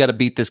 we got to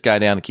beat this guy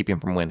down to keep him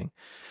from winning.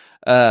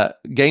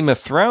 Game of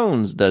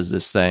Thrones does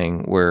this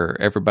thing where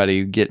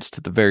everybody gets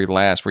to the very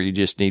last where you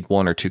just need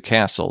 1 or 2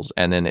 castles,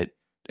 and then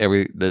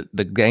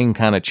the game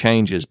kind of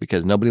changes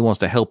because nobody wants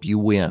to help you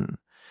win.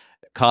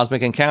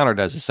 Cosmic Encounter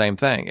does the same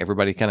thing.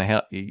 Everybody kind of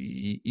help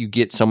you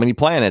get so many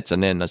planets,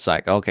 and then it's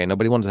like, okay,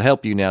 nobody wants to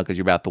help you now because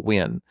you're about to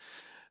win.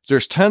 So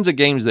there's tons of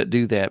games that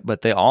do that,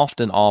 but they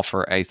often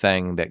offer a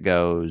thing that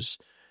goes,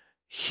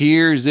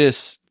 here's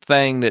this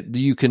thing that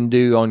you can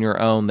do on your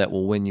own that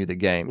will win you the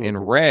game. In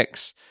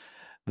Rex,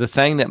 the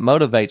thing that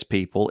motivates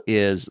people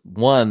is,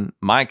 one,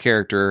 my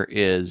character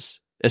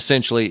is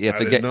essentially, if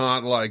I did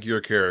not like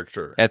your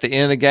character. At the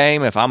end of the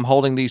game, if I'm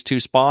holding these 2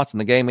 spots and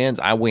the game ends,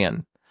 I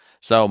win.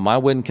 So my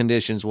win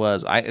conditions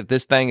was,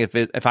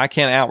 if I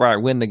can't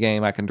outright win the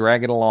game, I can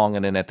drag it along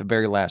and then at the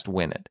very last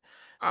win it.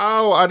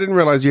 Oh, I didn't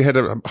realize you had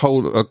to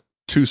hold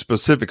 2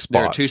 specific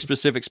spots. There are 2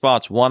 specific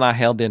spots. One I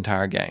held the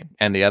entire game,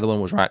 and the other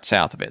one was right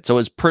south of it. So it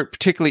was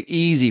particularly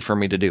easy for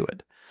me to do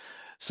it.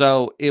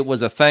 So it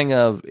was a thing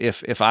of,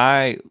 if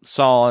I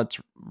saw it's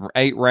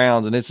 8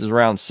 rounds and this is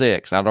round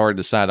 6, I'd already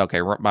decided,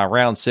 okay, by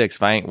round 6,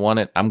 if I ain't won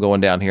it, I'm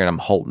going down here and I'm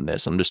holding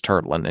this. I'm just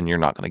turtling, and you're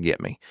not going to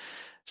get me,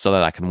 so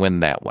that I can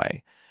win that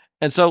way.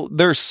 And so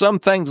there's some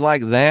things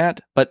like that,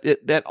 but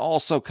that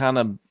also kind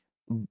of,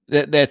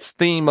 that's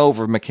theme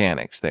over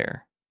mechanics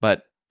there.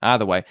 But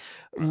either way,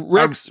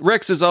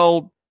 Rex is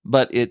old,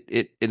 but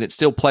it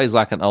still plays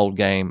like an old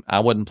game. I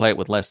wouldn't play it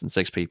with less than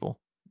 6 people.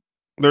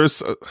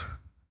 There's,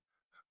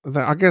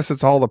 I guess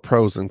it's all the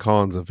pros and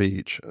cons of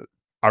each.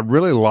 I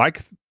really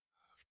like,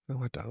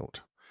 no, I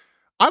don't.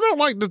 I don't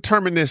like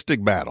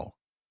deterministic battle.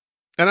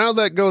 and I know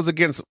that goes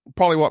against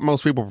probably what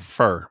most people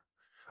prefer.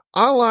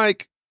 I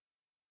like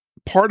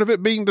part of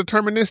it being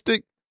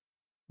deterministic,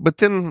 but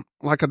then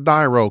like a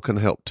die roll can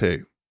help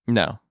too.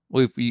 No.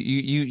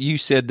 You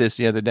said this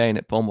the other day, and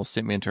it almost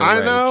sent me into a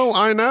rage.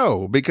 I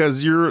know,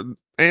 because you're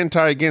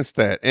against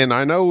that, and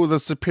I know the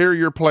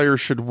superior player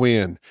should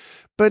win.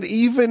 But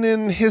even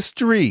in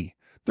history,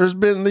 there's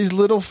been these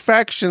little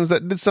factions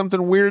that did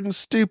something weird and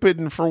stupid,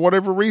 and for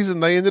whatever reason,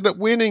 they ended up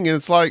winning. And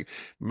it's like,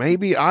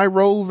 maybe I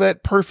roll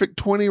that perfect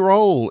 20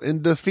 roll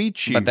and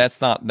defeat you. But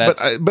that's not.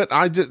 But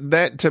I just,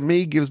 that to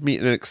me gives me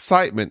an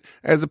excitement,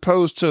 as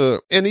opposed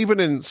to, and even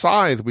in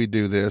Scythe we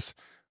do this.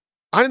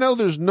 I know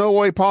there's no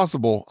way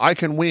possible I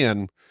can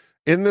win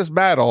in this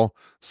battle,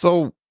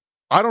 so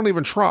I don't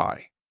even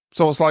try.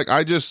 So it's like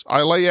I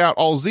lay out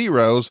all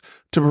zeros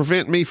to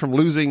prevent me from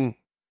losing.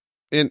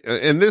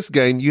 In this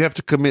game, you have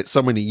to commit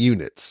so many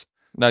units.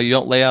 No, you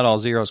don't lay out all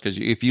zeros, because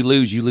if you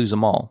lose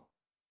them all.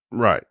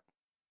 Right.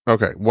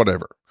 Okay,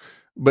 whatever.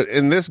 But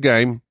in this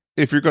game,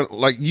 if you're going to,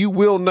 like, you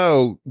will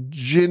know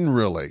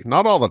generally,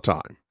 not all the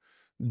time,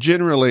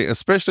 generally,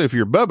 especially if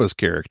you're Bubba's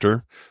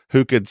character,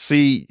 who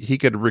he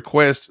could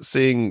request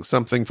seeing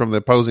something from the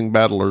opposing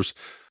battlers.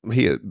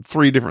 He had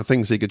 3 different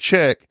things he could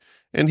check,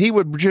 and he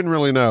would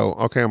generally know,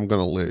 okay, I'm going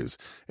to lose.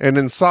 And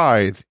in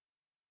Scythe,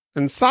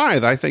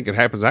 I think it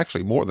happens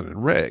actually more than in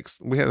Rex.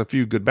 We had a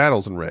few good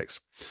battles in Rex.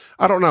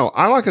 I don't know.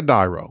 I like a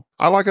die roll.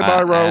 I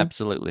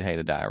absolutely hate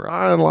a die roll.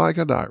 I like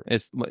a die roll.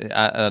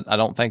 I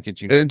don't think that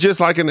you. And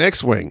just like an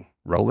X-wing,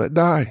 roll that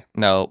die.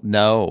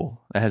 No,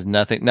 it has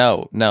nothing.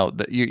 No.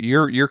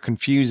 You're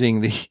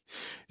confusing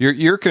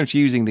you're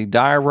confusing the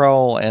die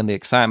roll and the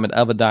excitement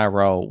of a die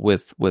roll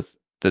with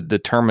the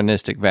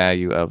deterministic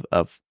value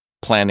of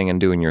planning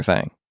and doing your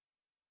thing.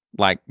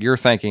 Like, you're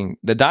thinking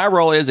the die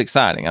roll is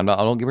exciting.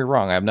 Don't get me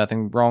wrong. I have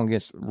nothing wrong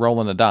against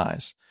rolling the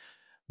dice.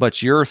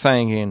 But you're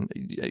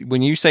thinking,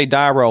 when you say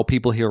die roll,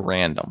 people hear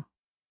random.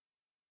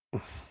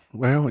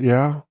 Well,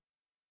 yeah.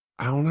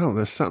 I don't know.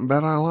 There's something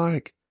about I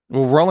like.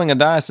 Well, rolling a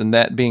dice and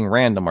that being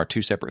random are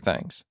two separate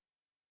things.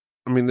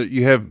 I mean,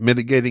 you have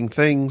mitigating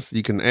things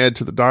you can add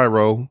to the die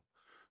roll.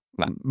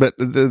 No. But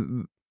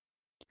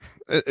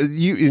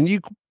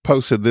you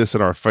posted this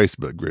in our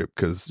Facebook group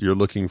because you're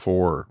looking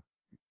for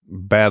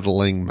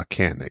battling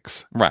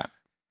mechanics, right?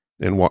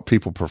 And what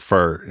people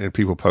prefer. And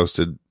people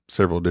posted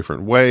several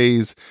different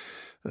ways.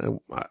 And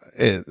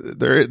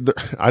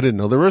I didn't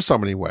know there were so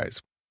many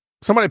ways.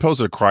 Somebody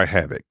posted a Cry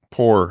Havoc.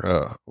 Poor,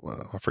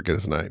 I forget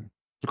his name.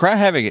 Cry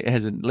Havoc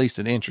has at least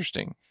an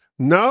interesting.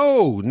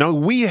 No,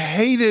 we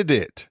hated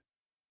it.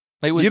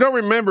 You don't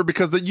remember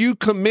because you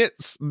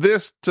commit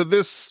this to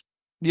this.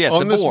 Yes,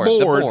 on the this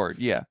board,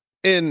 yeah.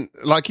 And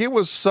like, it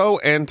was so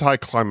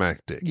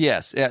anticlimactic.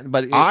 Yes,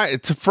 but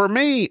for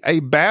me, a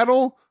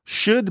battle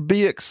should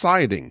be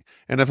exciting.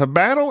 And if a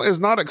battle is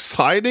not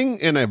exciting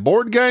in a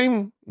board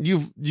game,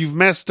 you've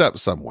messed up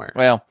somewhere.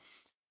 Well,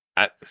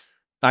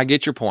 I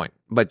get your point,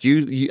 but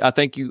I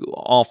think you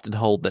often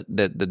hold that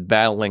the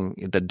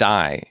battling the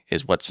die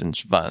is what's in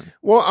fun.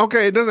 Well,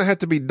 okay, it doesn't have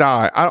to be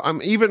die.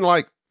 I'm even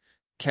like,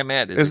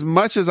 as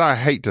much as I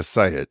hate to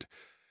say it,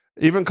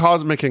 even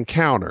Cosmic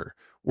Encounter,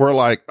 we're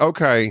like,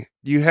 okay,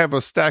 you have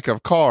a stack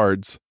of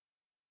cards.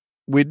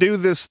 We do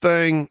this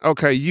thing.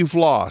 Okay, you've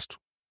lost.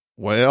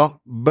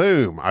 Well,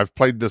 boom, I've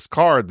played this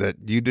card that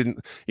you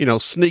didn't,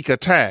 sneak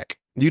attack.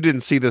 You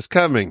didn't see this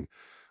coming.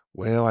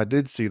 Well, I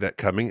did see that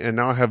coming, and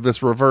now I have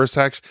this reverse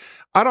action.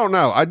 I don't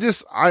know.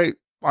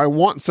 I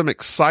want some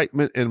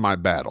excitement in my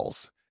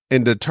battles.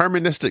 In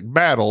deterministic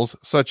battles,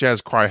 such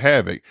as Cry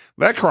Havoc,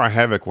 that Cry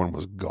Havoc one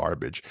was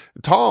garbage.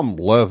 Tom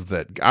loved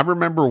that. I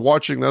remember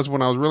watching those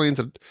when I was really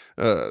into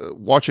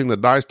watching the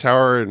Dice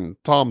Tower and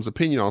Tom's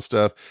opinion on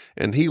stuff,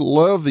 and he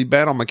loved the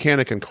battle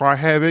mechanic in Cry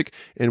Havoc,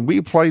 and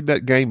we played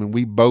that game, and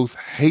we both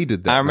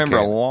hated that. I remember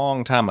mechanic. A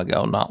long time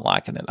ago not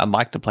liking it. I'd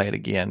like to play it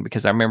again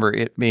because I remember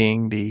it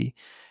being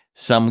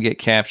some get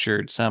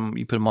captured, some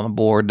you put them on the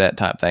board, that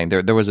type thing.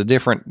 There was a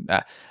different.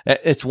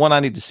 It's one I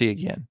need to see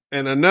again.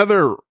 And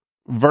another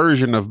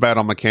version of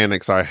battle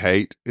mechanics I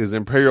hate is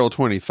Imperial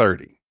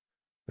 2030.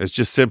 It's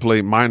just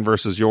simply mine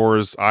versus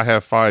yours. I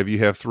have 5, you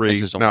have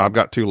 3. Now I've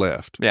got 2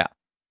 left. Yeah.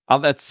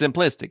 That's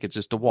simplistic. It's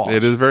just a wash.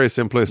 It is very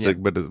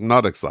simplistic, but it's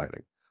not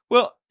exciting.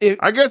 Well,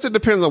 I guess it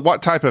depends on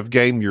what type of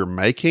game you're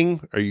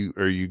making. Are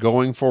you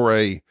going for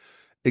a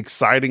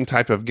exciting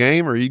type of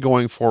game, or are you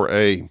going for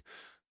a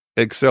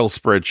Excel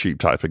spreadsheet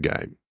type of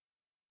game?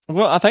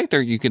 Well, I think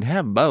you can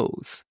have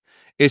both.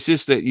 It's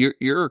just that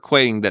you're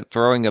equating that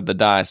throwing of the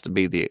dice to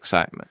be the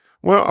excitement.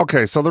 Well,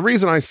 okay, so the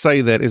reason I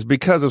say that is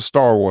because of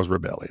Star Wars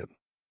Rebellion.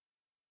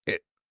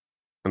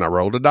 And I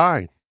rolled a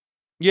die.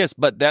 Yes,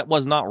 but that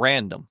was not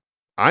random.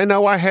 I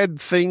know I had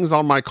things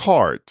on my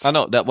cards. I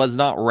know, that was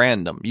not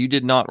random. You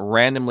did not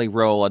randomly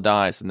roll a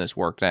dice and this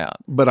worked out.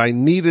 But I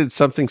needed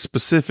something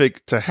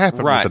specific to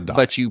happen with the die.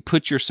 But you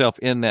put yourself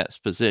in that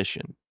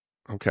position.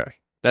 Okay.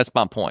 That's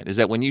my point, is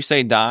that when you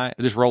say die,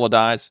 just roll a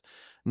dice,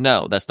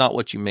 no, that's not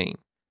what you mean.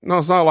 No,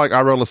 it's not like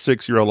I roll a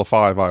 6, you roll a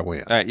 5, I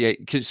win. Yeah,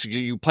 because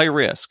you play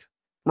risk.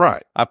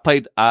 Right.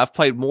 I've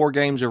played more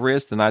games of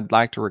Risk than I'd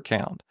like to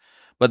recount.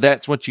 But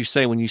that's what you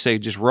say when you say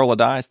just roll a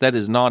dice. That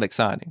is not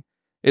exciting.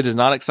 It is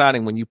not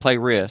exciting when you play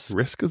Risk.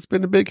 Risk has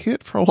been a big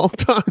hit for a long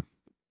time.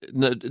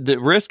 The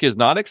Risk is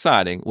not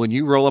exciting when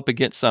you roll up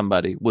against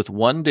somebody with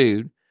one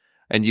dude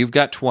and you've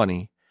got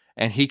 20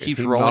 and he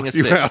keeps rolling a knocks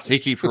you 6. out. He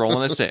keeps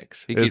rolling a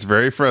 6. It's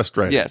very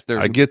frustrating. Yes,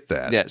 I get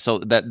that. Yeah, so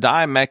that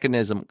die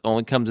mechanism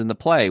only comes into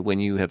play when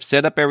you have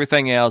set up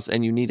everything else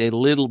and you need a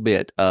little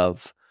bit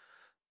of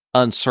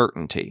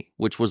uncertainty,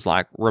 which was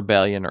like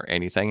Rebellion or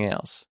anything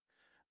else.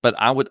 But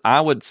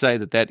I would say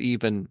that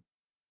even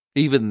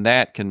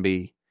that can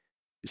be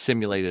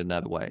simulated in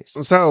other ways.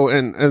 So,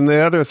 and the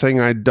other thing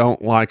I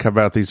don't like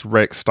about these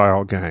rec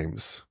style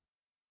games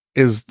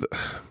is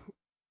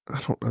I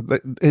don't know.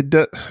 It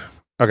does.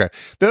 Okay.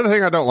 The other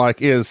thing I don't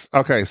like is,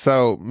 okay,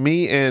 so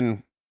me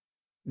and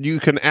you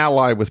can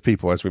ally with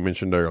people, as we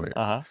mentioned earlier.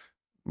 Uh-huh.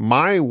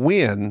 My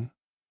win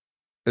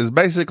is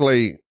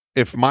basically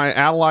if my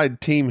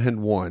allied team had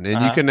won,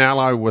 and you can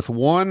ally with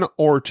one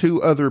or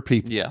two other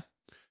people. Yeah.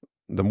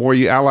 The more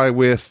you ally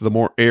with, the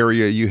more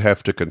area you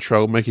have to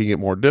control, making it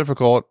more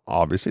difficult.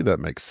 Obviously, that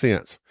makes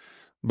sense.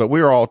 But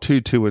we are all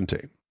 2-2 and 2.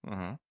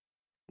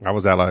 Mm-hmm. I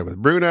was allied with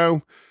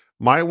Bruno.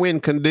 My win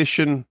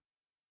condition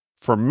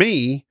for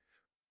me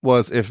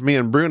was if me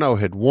and Bruno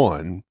had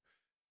won,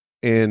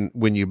 and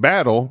when you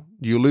battle,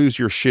 you lose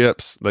your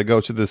ships. They go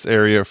to this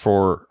area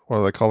for, what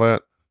do they call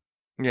that?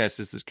 Yes,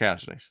 this is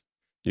casualties.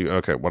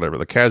 Whatever,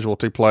 the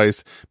casualty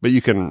place, but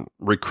you can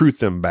recruit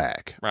them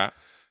back. Right.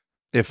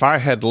 If I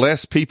had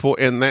less people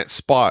in that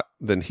spot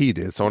than he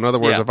did, so in other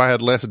words, if I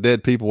had less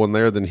dead people in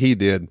there than he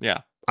did,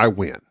 I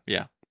win.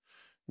 Yeah.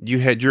 You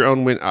had your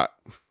own win.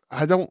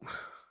 I don't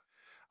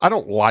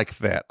like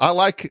that.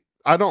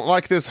 I don't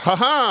like this,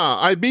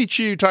 I beat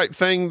you type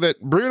thing that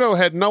Bruno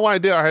had no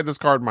idea I had this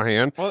card in my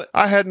hand. Well,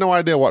 I had no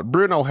idea what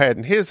Bruno had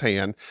in his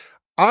hand.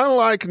 I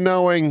like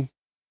knowing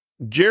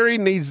Jerry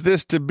needs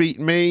this to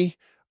beat me.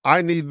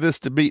 I need this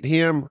to beat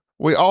him.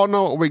 We all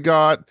know what we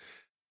got.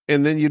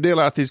 And then you deal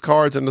out these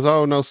cards and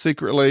no,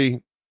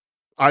 secretly,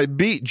 I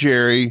beat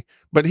Jerry,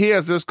 but he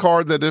has this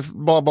card that if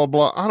blah, blah,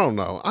 blah. I don't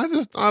know.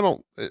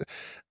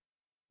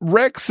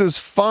 Rex is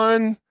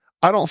fun.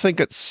 I don't think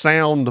it's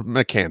sound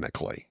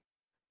mechanically.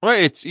 Well,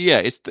 it's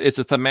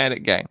a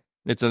thematic game.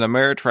 It's an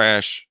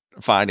Ameritrash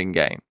fighting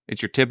game.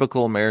 It's your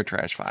typical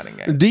Ameritrash fighting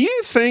game. Do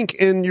you think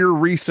in your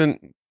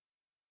recent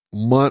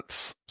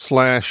months,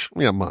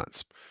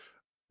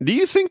 do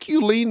you think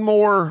you lean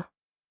more,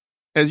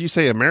 as you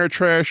say,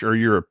 Ameritrash or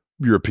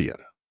European?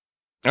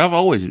 I've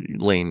always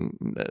leaned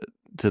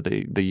to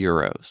the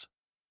Euros.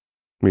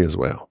 Me as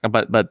well.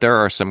 But there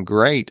are some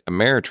great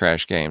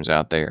Ameritrash games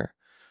out there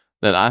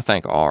that I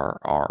think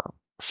are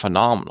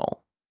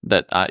phenomenal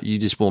that you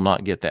just will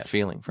not get that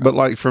feeling from. But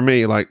like for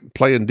me, like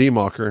playing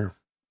D-Mocker,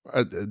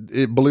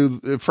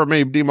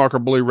 D-Mocker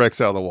blew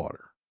Rex out of the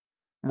water.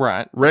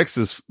 Right. Rex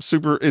is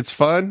super, it's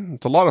fun.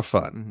 It's a lot of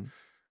fun. Mm-hmm.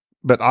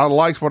 But I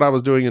liked what I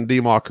was doing in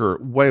D-Mocker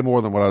way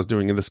more than what I was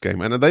doing in this game.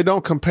 And they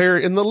don't compare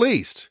in the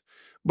least.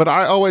 But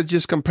I always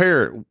just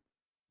compare,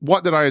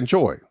 what did I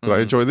enjoy? Did I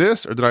enjoy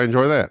this or did I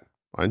enjoy that?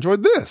 I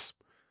enjoyed this.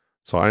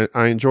 So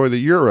I enjoy the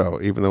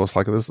Euro, even though it's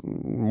like this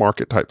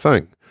market type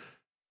thing.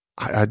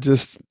 I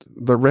don't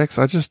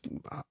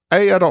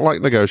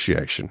like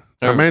negotiation.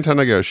 I'm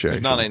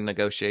anti-negotiation. There's not a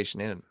negotiation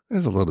in it.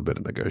 There's a little bit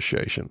of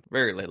negotiation.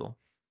 Very little.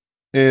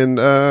 And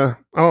I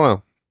don't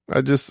know.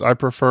 I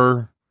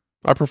prefer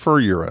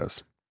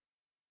Euros.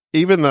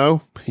 Even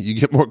though you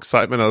get more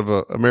excitement out of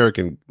an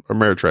American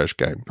Ameritrash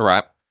game.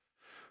 Right.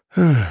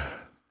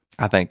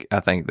 I think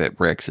that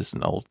Rex is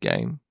an old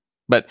game.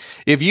 But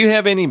if you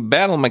have any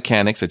battle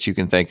mechanics that you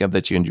can think of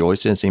that you enjoy,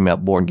 send us email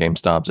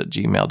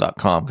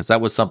boardgamesnobs@gmail.com, because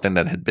that was something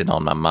that had been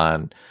on my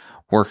mind,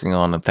 working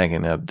on and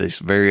thinking of these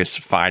various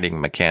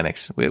fighting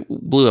mechanics. It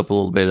blew up a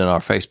little bit on our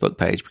Facebook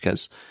page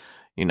because,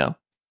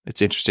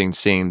 it's interesting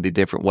seeing the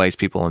different ways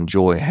people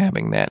enjoy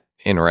having that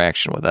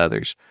interaction with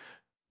others.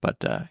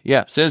 But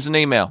send us an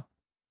email.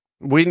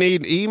 We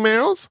need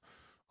emails.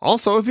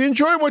 Also, if you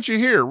enjoy what you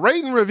hear,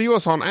 rate and review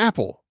us on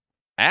Apple.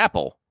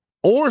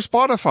 Or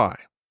Spotify.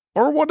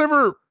 Or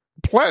whatever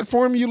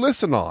platform you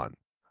listen on.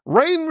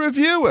 Rate and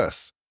review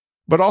us.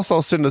 But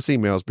also send us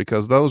emails,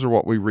 because those are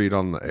what we read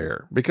on the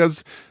air.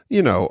 Because,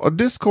 a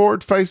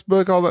Discord,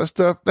 Facebook, all that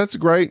stuff, that's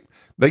great.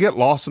 They get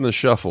lost in the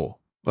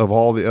shuffle of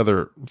all the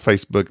other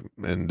Facebook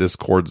and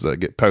Discords that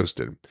get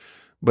posted.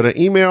 But an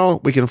email,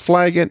 we can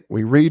flag it.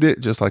 We read it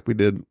just like we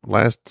did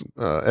last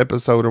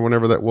episode or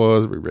whenever that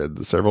was. We read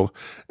the several.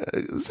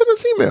 Send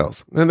us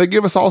emails. And they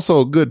give us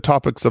also good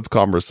topics of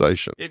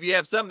conversation. If you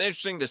have something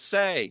interesting to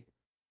say.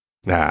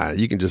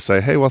 You can just say,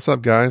 hey, what's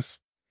up, guys?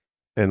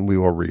 And we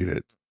will read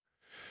it.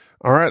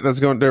 All right, that's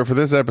going to do it for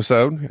this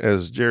episode,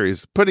 as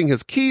Jerry's putting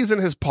his keys in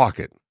his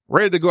pocket,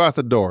 ready to go out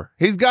the door.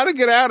 He's got to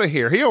get out of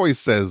here. He always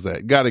says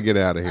that. Got to get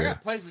out of here. I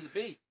got places to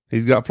be.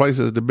 He's got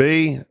places to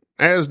be,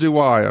 as do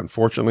I,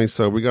 unfortunately.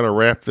 So we got to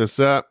wrap this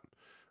up.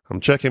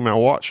 I'm checking my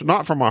watch,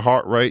 not for my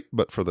heart rate,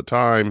 but for the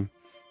time.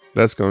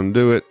 That's going to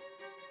do it.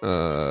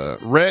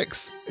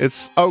 Rex,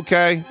 it's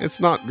okay. It's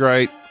not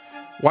great.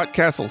 White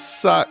Castle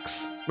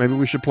sucks. Maybe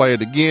we should play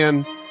it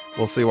again.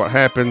 We'll see what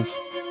happens.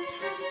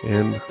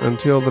 And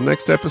until the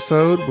next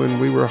episode, when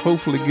we will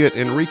hopefully get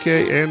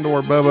Enrique and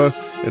or Bubba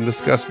and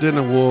discuss Den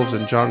of Wolves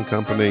and John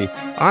Company,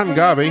 I'm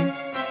Gabi.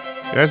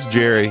 That's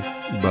Jerry.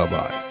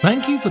 Bye-bye.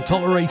 Thank you for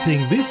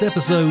tolerating this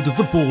episode of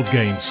the Board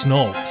Game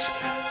Snobs.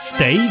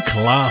 Stay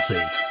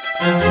classy.